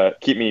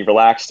keep me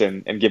relaxed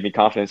and give me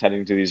confidence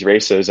heading to these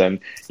races. And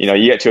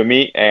you get to a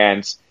meet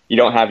and you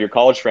don't have your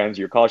college friends,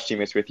 your college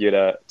teammates with you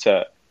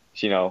to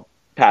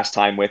pass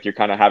time with. You're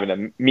kind of having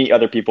to meet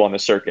other people on the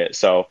circuit.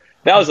 So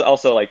that was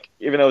also, like,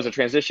 even though it was a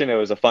transition, it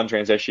was a fun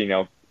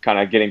transition. kind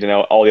of getting to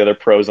know all the other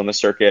pros on the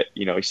circuit.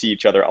 You see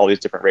each other at all these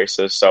different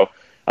races. So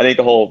I think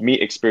the whole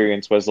meet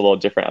experience was a little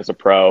different as a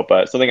pro,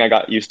 but something I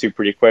got used to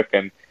pretty quick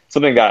and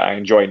something that I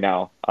enjoy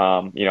now.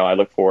 I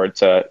look forward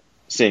to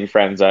seeing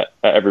friends at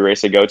every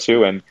race I go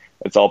to, and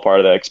it's all part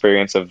of the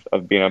experience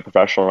of being a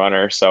professional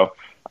runner. So,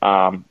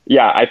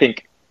 I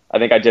think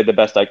I did the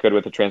best I could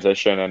with the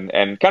transition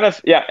and kind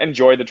of,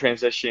 enjoyed the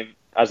transition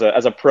as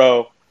a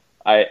pro.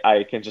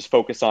 I can just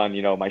focus on,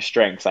 my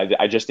strengths.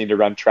 I just need to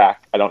run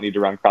track. I don't need to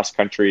run cross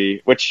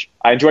country, which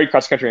I enjoyed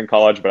cross country in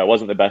college, but I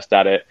wasn't the best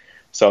at it.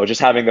 So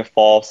just having the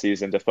fall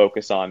season to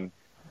focus on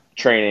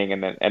training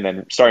and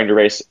then starting to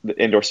race the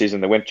indoor season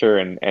in the winter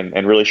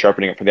and really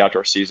sharpening it for the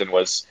outdoor season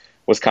was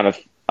kind of,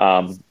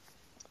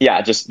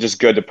 just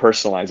good to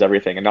personalize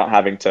everything and not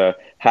having to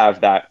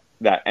have that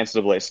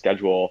NCAA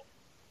schedule,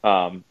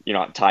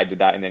 not tied to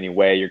that in any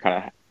way. You're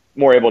kind of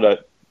more able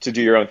to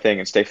do your own thing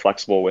and stay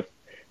flexible with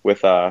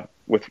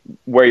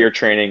where you're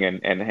training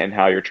and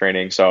how you're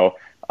training. So,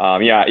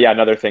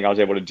 another thing I was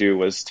able to do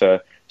was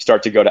to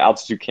start to go to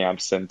altitude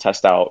camps and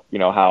test out,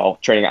 how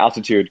training at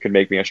altitude could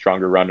make me a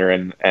stronger runner.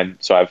 And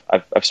so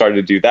I've started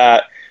to do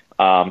that.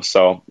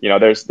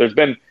 There's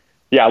been,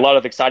 a lot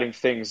of exciting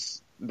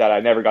things that I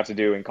never got to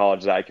do in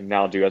college that I can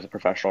now do as a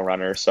professional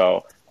runner.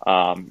 So,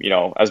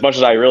 as much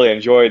as I really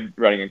enjoyed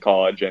running in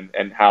college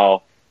and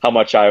how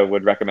much I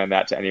would recommend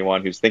that to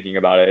anyone who's thinking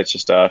about it, it's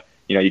just,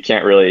 you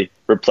can't really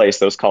replace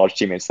those college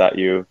teammates that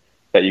you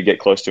get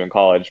close to in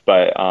college.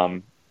 But,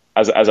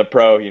 as a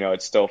pro,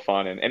 it's still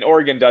fun. And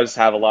Oregon does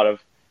have a lot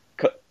of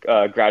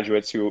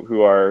graduates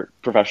who are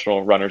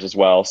professional runners as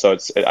well. So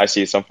I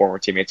see some former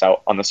teammates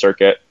out on the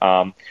circuit.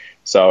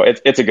 So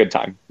it's a good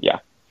time. Yeah.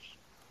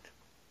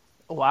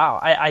 Wow.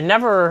 I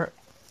never,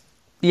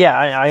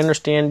 I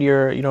understand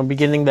your,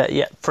 beginning that,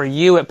 for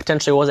you, it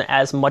potentially wasn't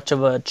as much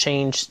of a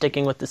change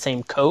sticking with the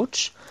same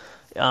coach,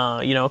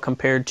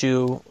 compared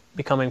to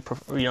becoming,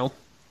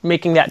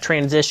 making that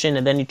transition,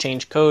 and then you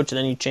change coach and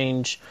then you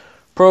change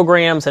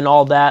programs and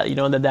all that,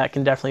 that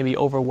can definitely be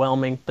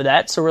overwhelming. But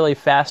that's a really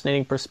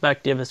fascinating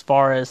perspective as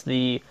far as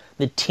the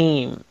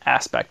team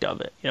aspect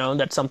of it.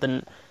 That's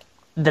something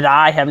that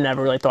I have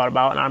never really thought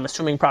about, and I'm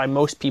assuming probably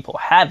most people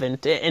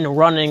haven't. And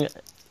running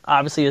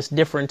obviously is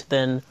different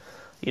than,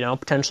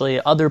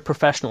 potentially other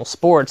professional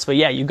sports. But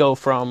you go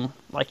from,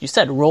 like you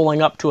said,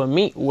 rolling up to a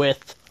meet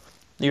with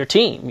your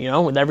team,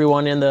 with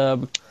everyone in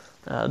the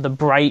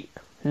bright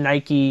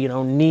Nike,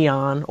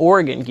 neon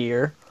Oregon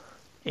gear,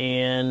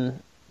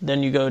 and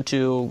then you go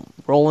to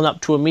rolling up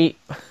to a meet,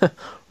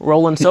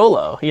 rolling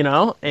solo,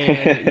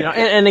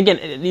 and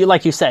again,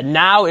 like you said,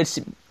 now it's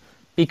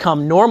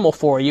become normal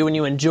for you and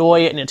you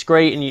enjoy it and it's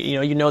great and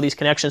you know these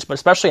connections. But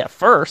especially at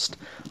first,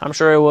 I'm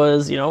sure it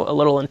was, a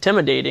little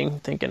intimidating,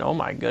 thinking, oh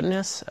my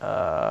goodness,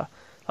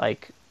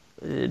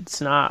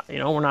 it's not,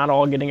 we're not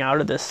all getting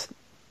out of this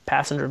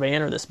passenger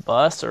van or this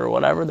bus or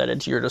whatever,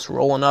 that you're just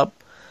rolling up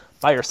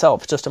by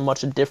yourself. It's just a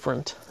much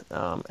different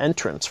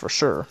entrance for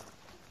sure.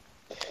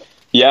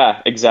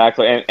 Yeah,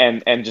 exactly.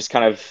 And just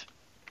kind of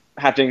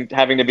having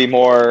to be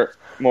more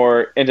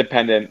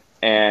independent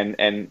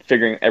and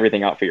figuring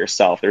everything out for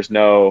yourself. There's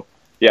no,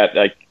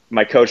 like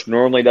my coach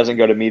normally doesn't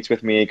go to meets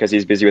with me because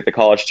he's busy with the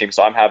college team.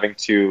 So I'm having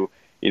to,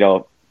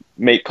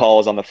 make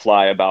calls on the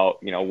fly about,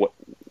 what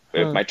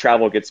if my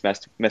travel gets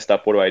messed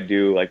up, what do I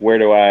do? Like, where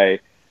do I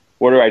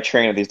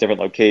train at these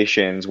different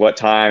locations? What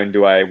time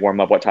do I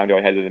warm up? What time do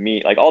I head to the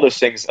meet? Like all those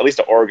things, at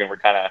least at Oregon, we're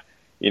kind of,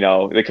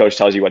 the coach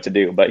tells you what to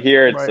do, but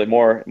here it's right.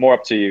 more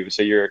up to you.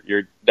 So you're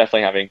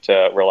definitely having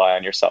to rely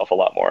on yourself a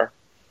lot more.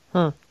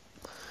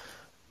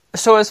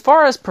 So as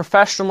far as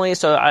professionally,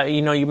 so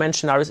you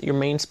mentioned obviously your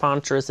main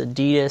sponsor is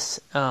Adidas,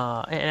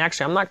 and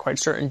actually I'm not quite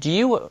certain. Do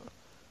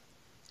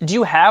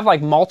you have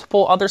like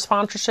multiple other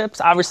sponsorships?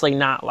 Obviously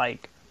not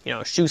like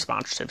shoe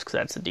sponsorships because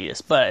that's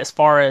Adidas, but as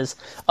far as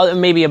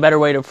maybe a better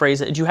way to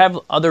phrase it, do you have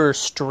other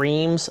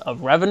streams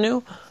of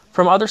revenue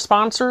from other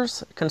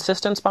sponsors,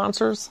 consistent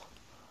sponsors?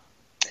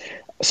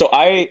 So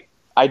I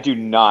do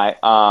not.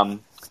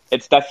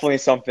 It's definitely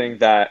something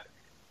that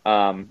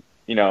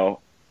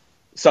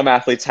some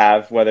athletes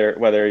have.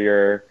 Whether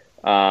you're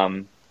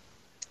a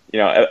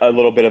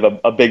little bit of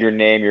a bigger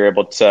name, you're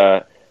able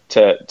to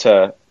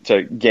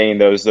gain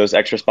those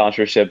extra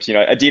sponsorships.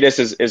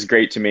 Adidas is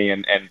great to me,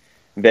 and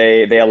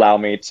they allow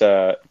me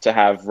to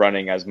have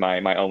running as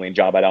my only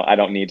job. I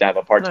don't need to have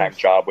a part-time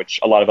job, which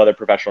a lot of other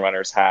professional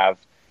runners have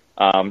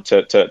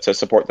to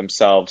support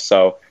themselves.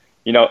 So.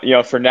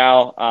 For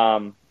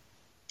now,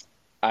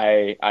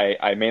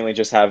 I mainly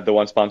just have the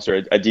one sponsor,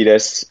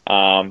 Adidas.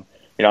 I'm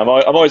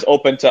always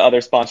open to other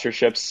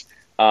sponsorships,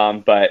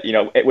 but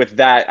with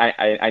that,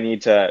 I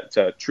need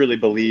to truly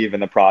believe in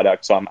the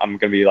product. So I'm going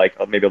to be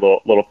like maybe a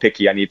little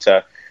picky. I need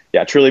to,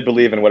 truly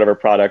believe in whatever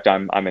product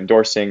I'm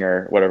endorsing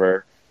or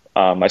whatever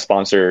my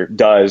sponsor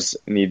does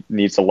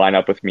needs to line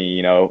up with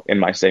me, in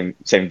my same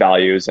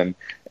values and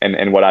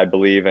what I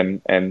believe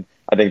in. And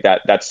I think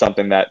that's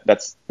something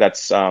that's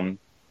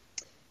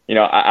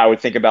I would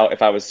think about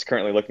if I was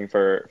currently looking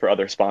for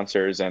other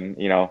sponsors, and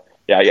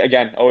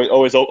again,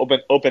 always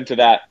open to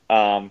that.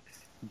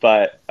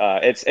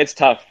 it's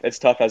tough. It's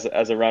tough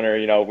as a runner.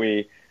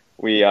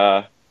 We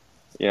are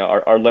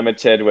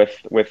limited with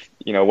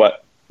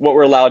what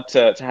we're allowed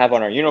to have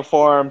on our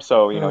uniform.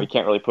 So you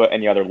can't really put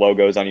any other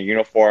logos on your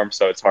uniform.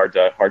 So it's hard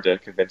to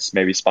convince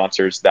maybe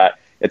sponsors that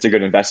it's a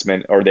good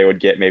investment, or they would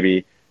get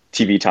maybe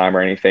TV time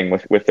or anything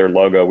with their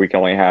logo. We can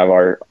only have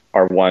our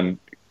one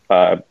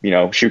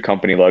shoe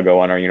company logo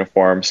on our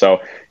uniform.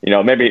 So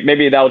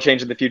maybe that'll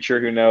change in the future.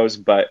 Who knows?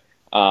 But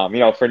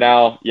for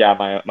now,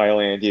 yeah, my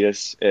only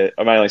Adidas,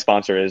 my only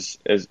sponsor is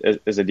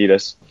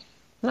Adidas.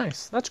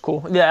 Nice. That's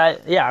cool. Yeah,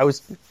 I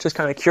was just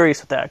kind of curious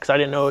with that because I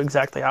didn't know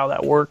exactly how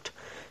that worked.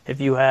 If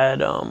you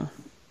had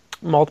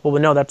multiple,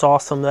 but no, that's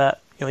awesome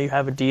that you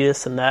have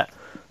Adidas and that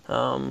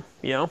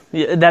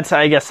that's,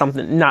 I guess,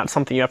 not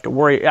something you have to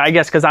worry. I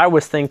guess because I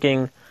was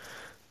thinking,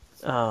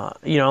 do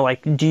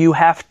you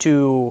have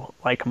to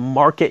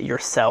market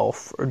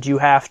yourself, or do you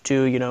have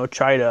to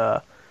try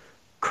to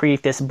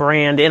create this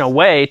brand in a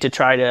way to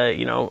try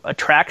to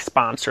attract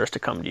sponsors to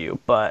come to you?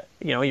 But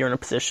you're in a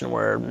position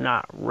where there's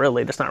not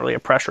really a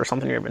pressure or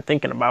something you're even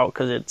thinking about,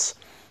 because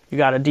you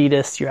got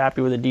Adidas, you're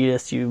happy with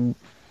Adidas,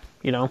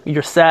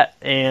 you're set,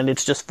 and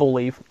it's just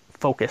fully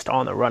focused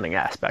on the running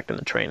aspect and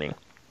the training.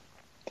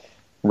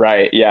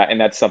 Right. Yeah,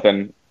 and that's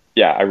something.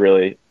 Yeah, I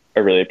really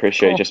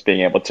appreciate just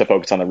being able to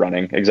focus on the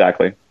running.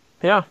 Exactly.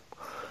 Yeah.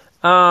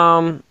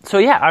 So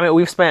yeah, I mean,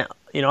 we've spent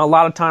a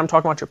lot of time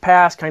talking about your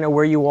past, kind of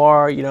where you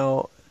are,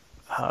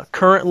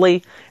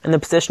 currently, and the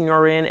position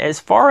you're in. As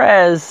far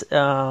as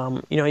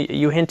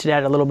you hinted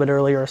at a little bit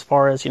earlier, as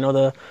far as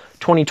the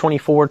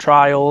 2024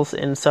 trials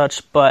and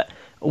such. But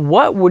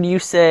what would you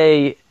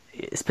say,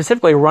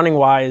 specifically running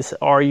wise,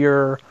 are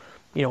your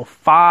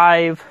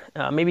 5,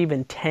 maybe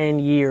even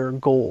 10-year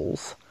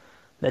goals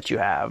that you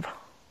have?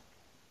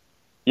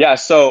 Yeah,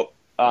 so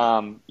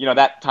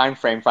that time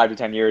frame, 5 to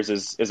 10 years,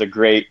 is a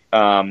great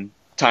time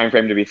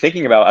frame to be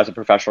thinking about as a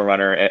professional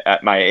runner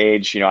at my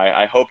age.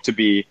 I hope to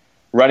be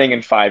running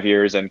in 5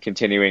 years and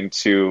continuing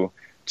to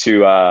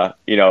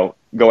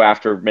go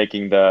after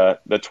making the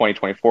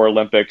 2024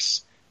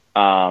 Olympics,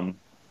 and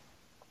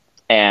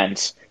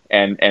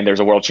there's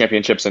a World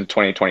Championships in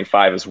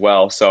 2025 as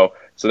well. So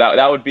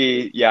that would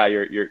be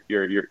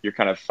your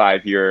kind of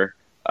 5-year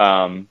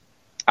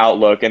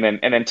outlook, and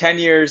then 10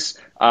 years.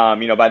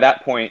 By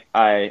that point,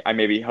 I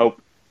maybe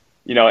hope,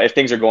 if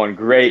things are going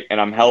great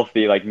and I'm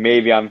healthy,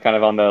 maybe I'm kind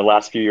of on the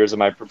last few years of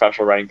my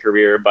professional running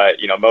career. But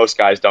most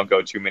guys don't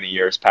go too many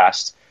years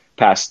past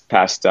your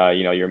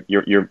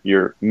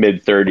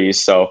mid 30s.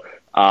 So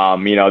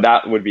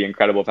that would be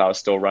incredible if I was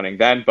still running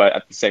then. But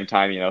at the same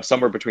time,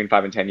 somewhere between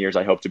 5 and 10 years,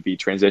 I hope to be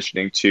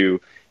transitioning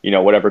to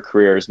whatever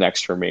career is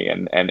next for me,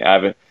 and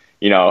have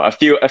a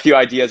few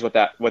ideas what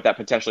that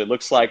potentially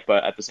looks like.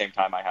 But at the same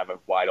time, I have a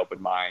wide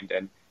open mind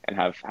and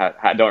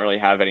don't really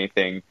have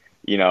anything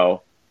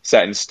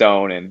set in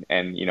stone,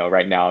 and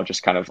right now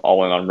just kind of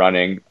all in on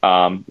running,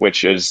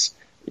 which is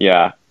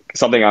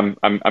something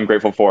I'm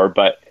grateful for.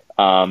 But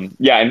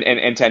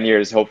in 10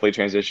 years, hopefully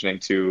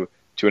transitioning to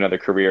another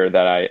career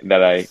that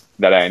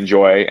I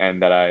enjoy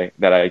and that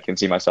I can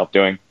see myself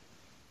doing.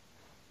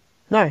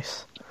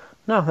 Nice.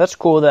 No, that's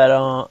cool. That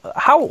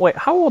how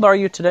old are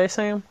you today,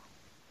 Sam?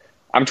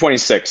 I'm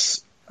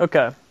 26.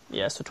 Okay.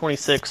 Yeah, so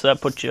 26, so that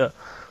puts you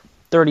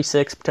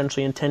 36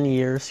 potentially in 10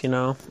 years,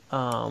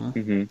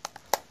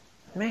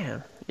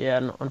 Man,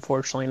 yeah,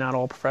 unfortunately not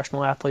all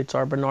professional athletes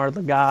are Bernard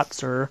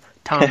Lagat's or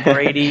Tom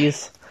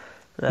Brady's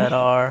that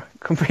are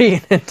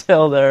competing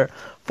until they're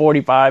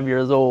 45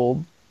 years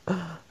old.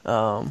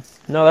 No,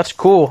 that's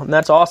cool, and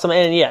that's awesome.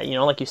 And yeah,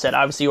 like you said,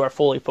 obviously you are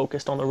fully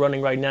focused on the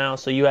running right now,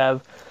 so you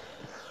have,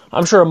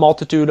 I'm sure, a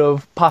multitude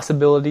of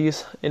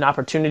possibilities and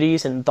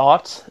opportunities and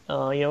thoughts,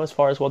 as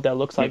far as what that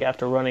looks like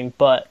after running.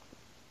 But,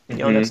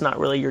 that's not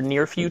really your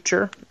near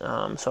future.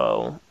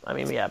 So, I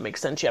mean, yeah, it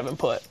makes sense you haven't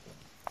put,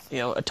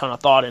 a ton of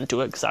thought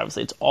into it, because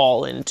obviously it's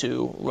all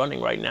into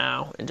running right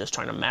now and just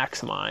trying to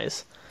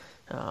maximize,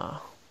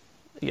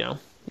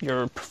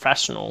 your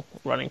professional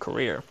running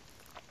career.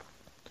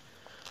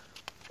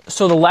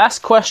 So the last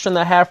question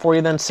that I have for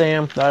you then,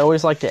 Sam, that I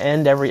always like to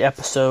end every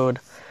episode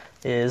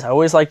is, I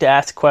always like to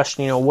ask the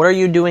question, what are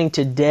you doing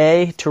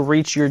today to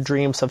reach your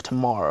dreams of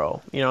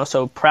tomorrow?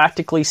 So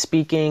practically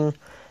speaking,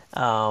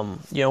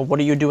 what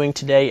are you doing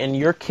today? In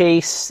your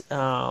case,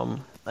 I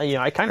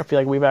kind of feel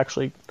like we've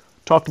actually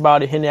talked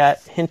about it,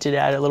 hinted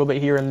at it a little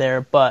bit here and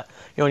there, but,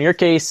 in your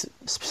case,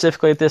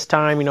 specifically at this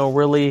time,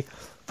 really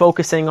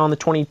focusing on the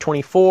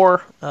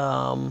 2024,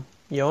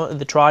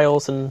 the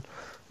trials and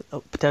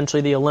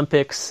potentially the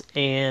Olympics,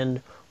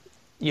 and,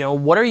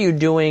 what are you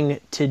doing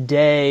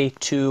today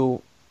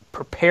to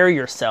prepare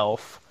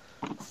yourself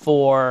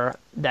for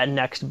that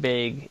next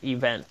big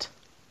event,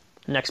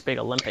 next big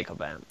Olympic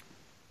event?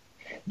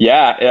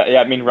 Yeah.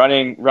 I mean,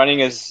 running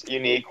is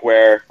unique,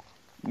 where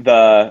we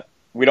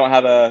don't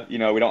have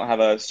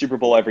a Super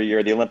Bowl every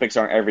year. The Olympics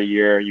aren't every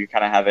year. You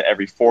kind of have it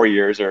every 4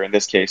 years, or in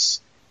this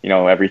case,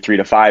 every 3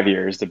 to 5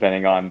 years,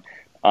 depending on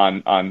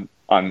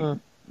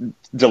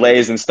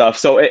delays and stuff.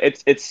 So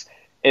it's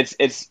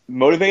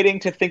motivating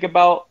to think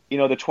about, the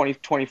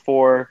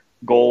 2024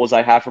 goals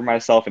I have for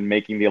myself in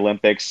making the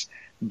Olympics.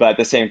 But at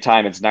the same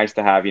time, it's nice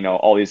to have,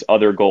 all these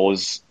other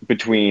goals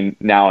between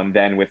now and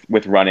then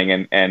with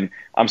running. And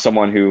I'm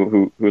someone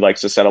who likes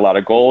to set a lot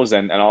of goals.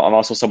 And I'm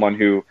also someone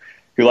who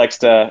likes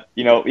to,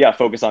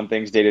 focus on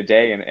things day to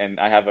day. And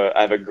I have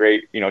a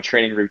great,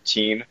 training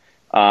routine.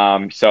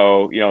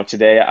 So,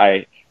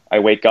 today I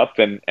wake up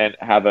and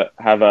have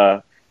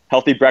a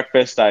healthy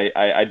breakfast.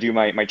 I do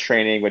my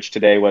training, which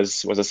today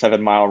was a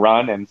 7-mile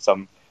run and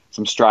some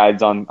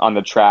strides on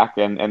the track.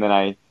 And then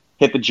I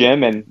hit the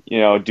gym and,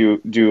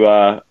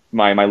 do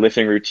my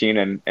lifting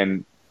routine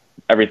and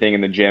everything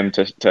in the gym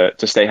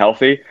to stay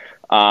healthy.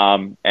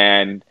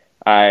 And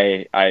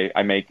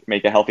I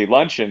make a healthy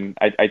lunch, and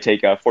I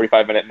take a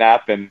 45-minute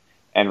nap and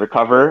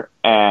recover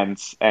and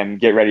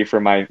get ready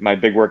for my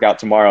big workout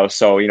tomorrow.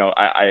 So,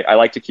 I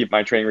like to keep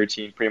my training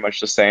routine pretty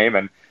much the same.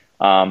 And,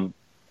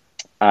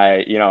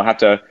 I have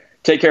to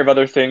take care of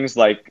other things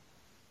like,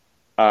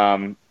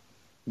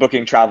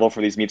 booking travel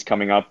for these meets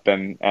coming up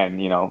and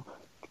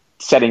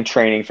setting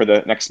training for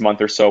the next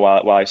month or so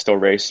while I still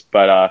race.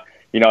 But,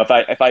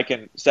 if I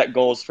can set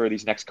goals for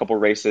these next couple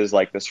races,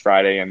 like this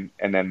Friday and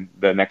then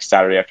the next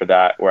Saturday after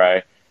that, where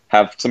I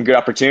have some good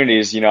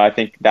opportunities, I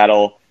think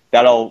that'll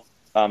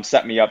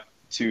set me up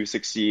to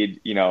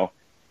succeed,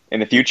 in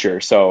the future.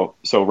 So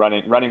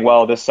running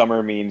well this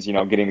summer means,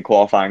 getting the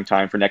qualifying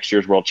time for next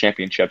year's World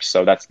Championships.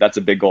 So that's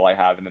a big goal I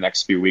have in the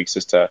next few weeks,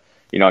 is to,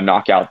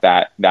 knock out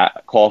that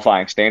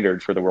qualifying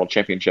standard for the World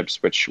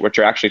Championships, which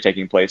are actually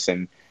taking place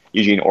in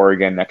Eugene,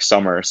 Oregon next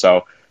summer.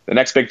 So the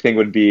next big thing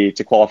would be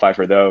to qualify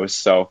for those.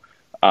 So,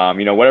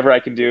 whatever I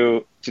can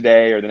do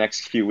today or the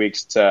next few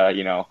weeks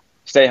to,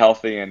 stay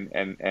healthy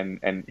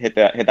and hit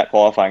that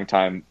qualifying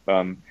time,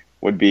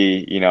 would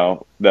be,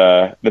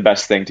 the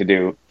best thing to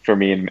do for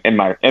me in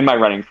my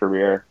running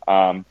career.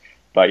 But,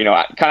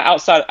 kind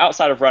of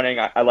outside of running,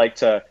 I like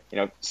to,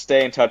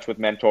 stay in touch with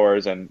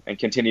mentors and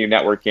continue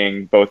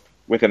networking both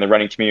within the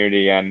running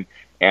community and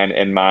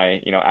in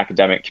my,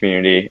 academic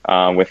community,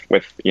 with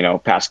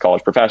past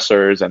college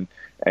professors and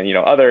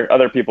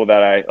other people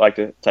that I like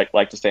to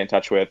stay in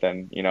touch with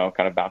and,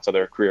 kind of bounce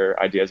other career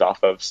ideas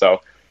off of.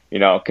 So,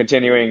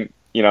 continuing,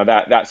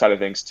 that side of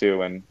things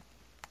too. And,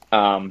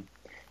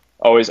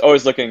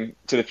 always looking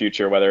to the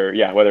future, whether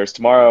it's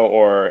tomorrow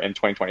or in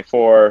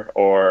 2024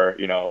 or,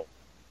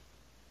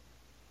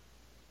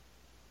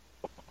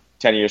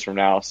 10 years from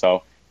now.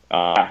 So,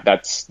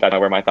 that's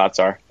where my thoughts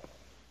are.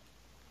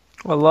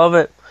 I love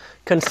it.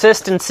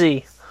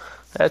 Consistency.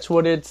 That's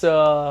what it's,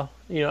 I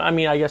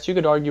guess you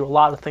could argue a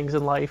lot of things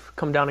in life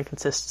come down to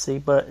consistency,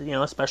 but,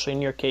 especially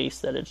in your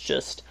case, that it's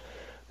just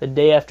the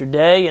day after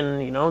day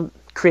and,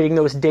 creating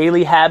those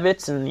daily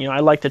habits. And, I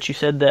like that you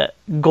said that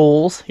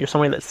goals, you're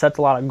somebody that sets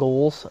a lot of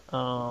goals.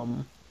 I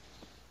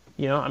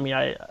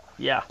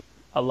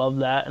love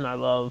that. And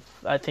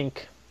I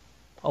think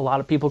a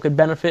lot of people could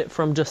benefit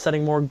from just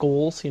setting more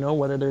goals,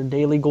 whether they're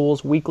daily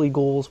goals, weekly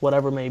goals,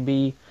 whatever it may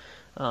be.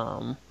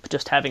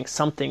 Just having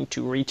something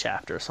to reach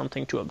after,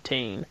 something to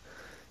obtain.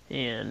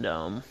 And,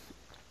 no,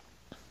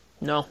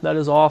 that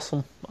is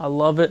awesome. I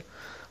love it.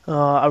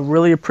 I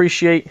really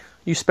appreciate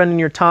you spending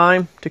your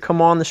time to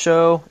come on the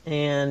show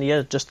and,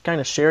 just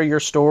kind of share your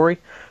story,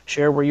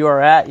 share where you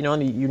are at,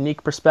 the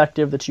unique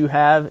perspective that you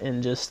have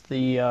and just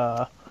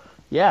the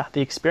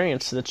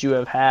experience that you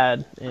have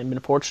had and been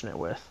fortunate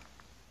with.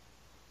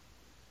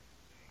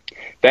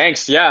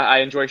 Thanks. Yeah, I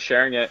enjoy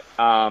sharing it.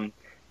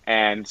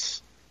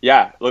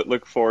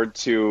 Look forward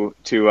to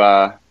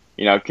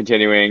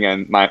continuing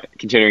in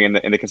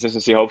the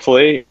consistency,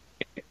 hopefully,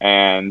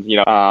 and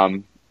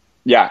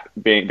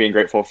being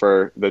grateful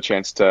for the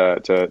chance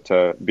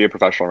to be a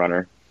professional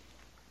runner.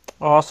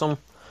 Awesome.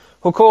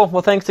 Well, cool.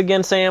 Well, thanks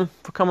again, Sam,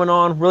 for coming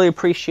on. Really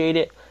appreciate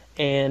it,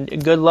 and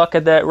good luck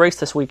at that race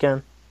this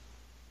weekend.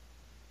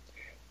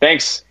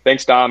 Thanks,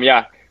 Dom.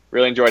 Yeah,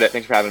 really enjoyed it.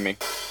 Thanks for having me.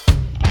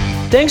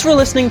 Thanks for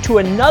listening to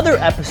another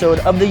episode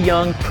of The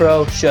Young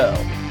Pro Show.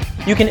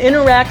 You can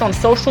interact on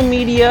social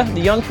media.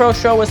 The Young Pro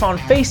Show is on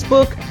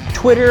Facebook,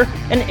 Twitter,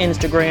 and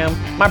Instagram.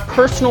 My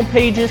personal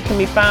pages can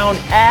be found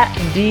at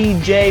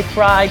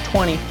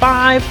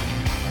DJFry25.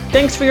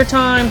 Thanks for your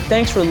time.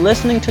 Thanks for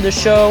listening to the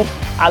show.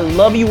 I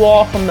love you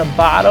all from the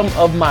bottom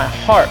of my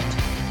heart,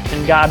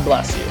 and God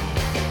bless you.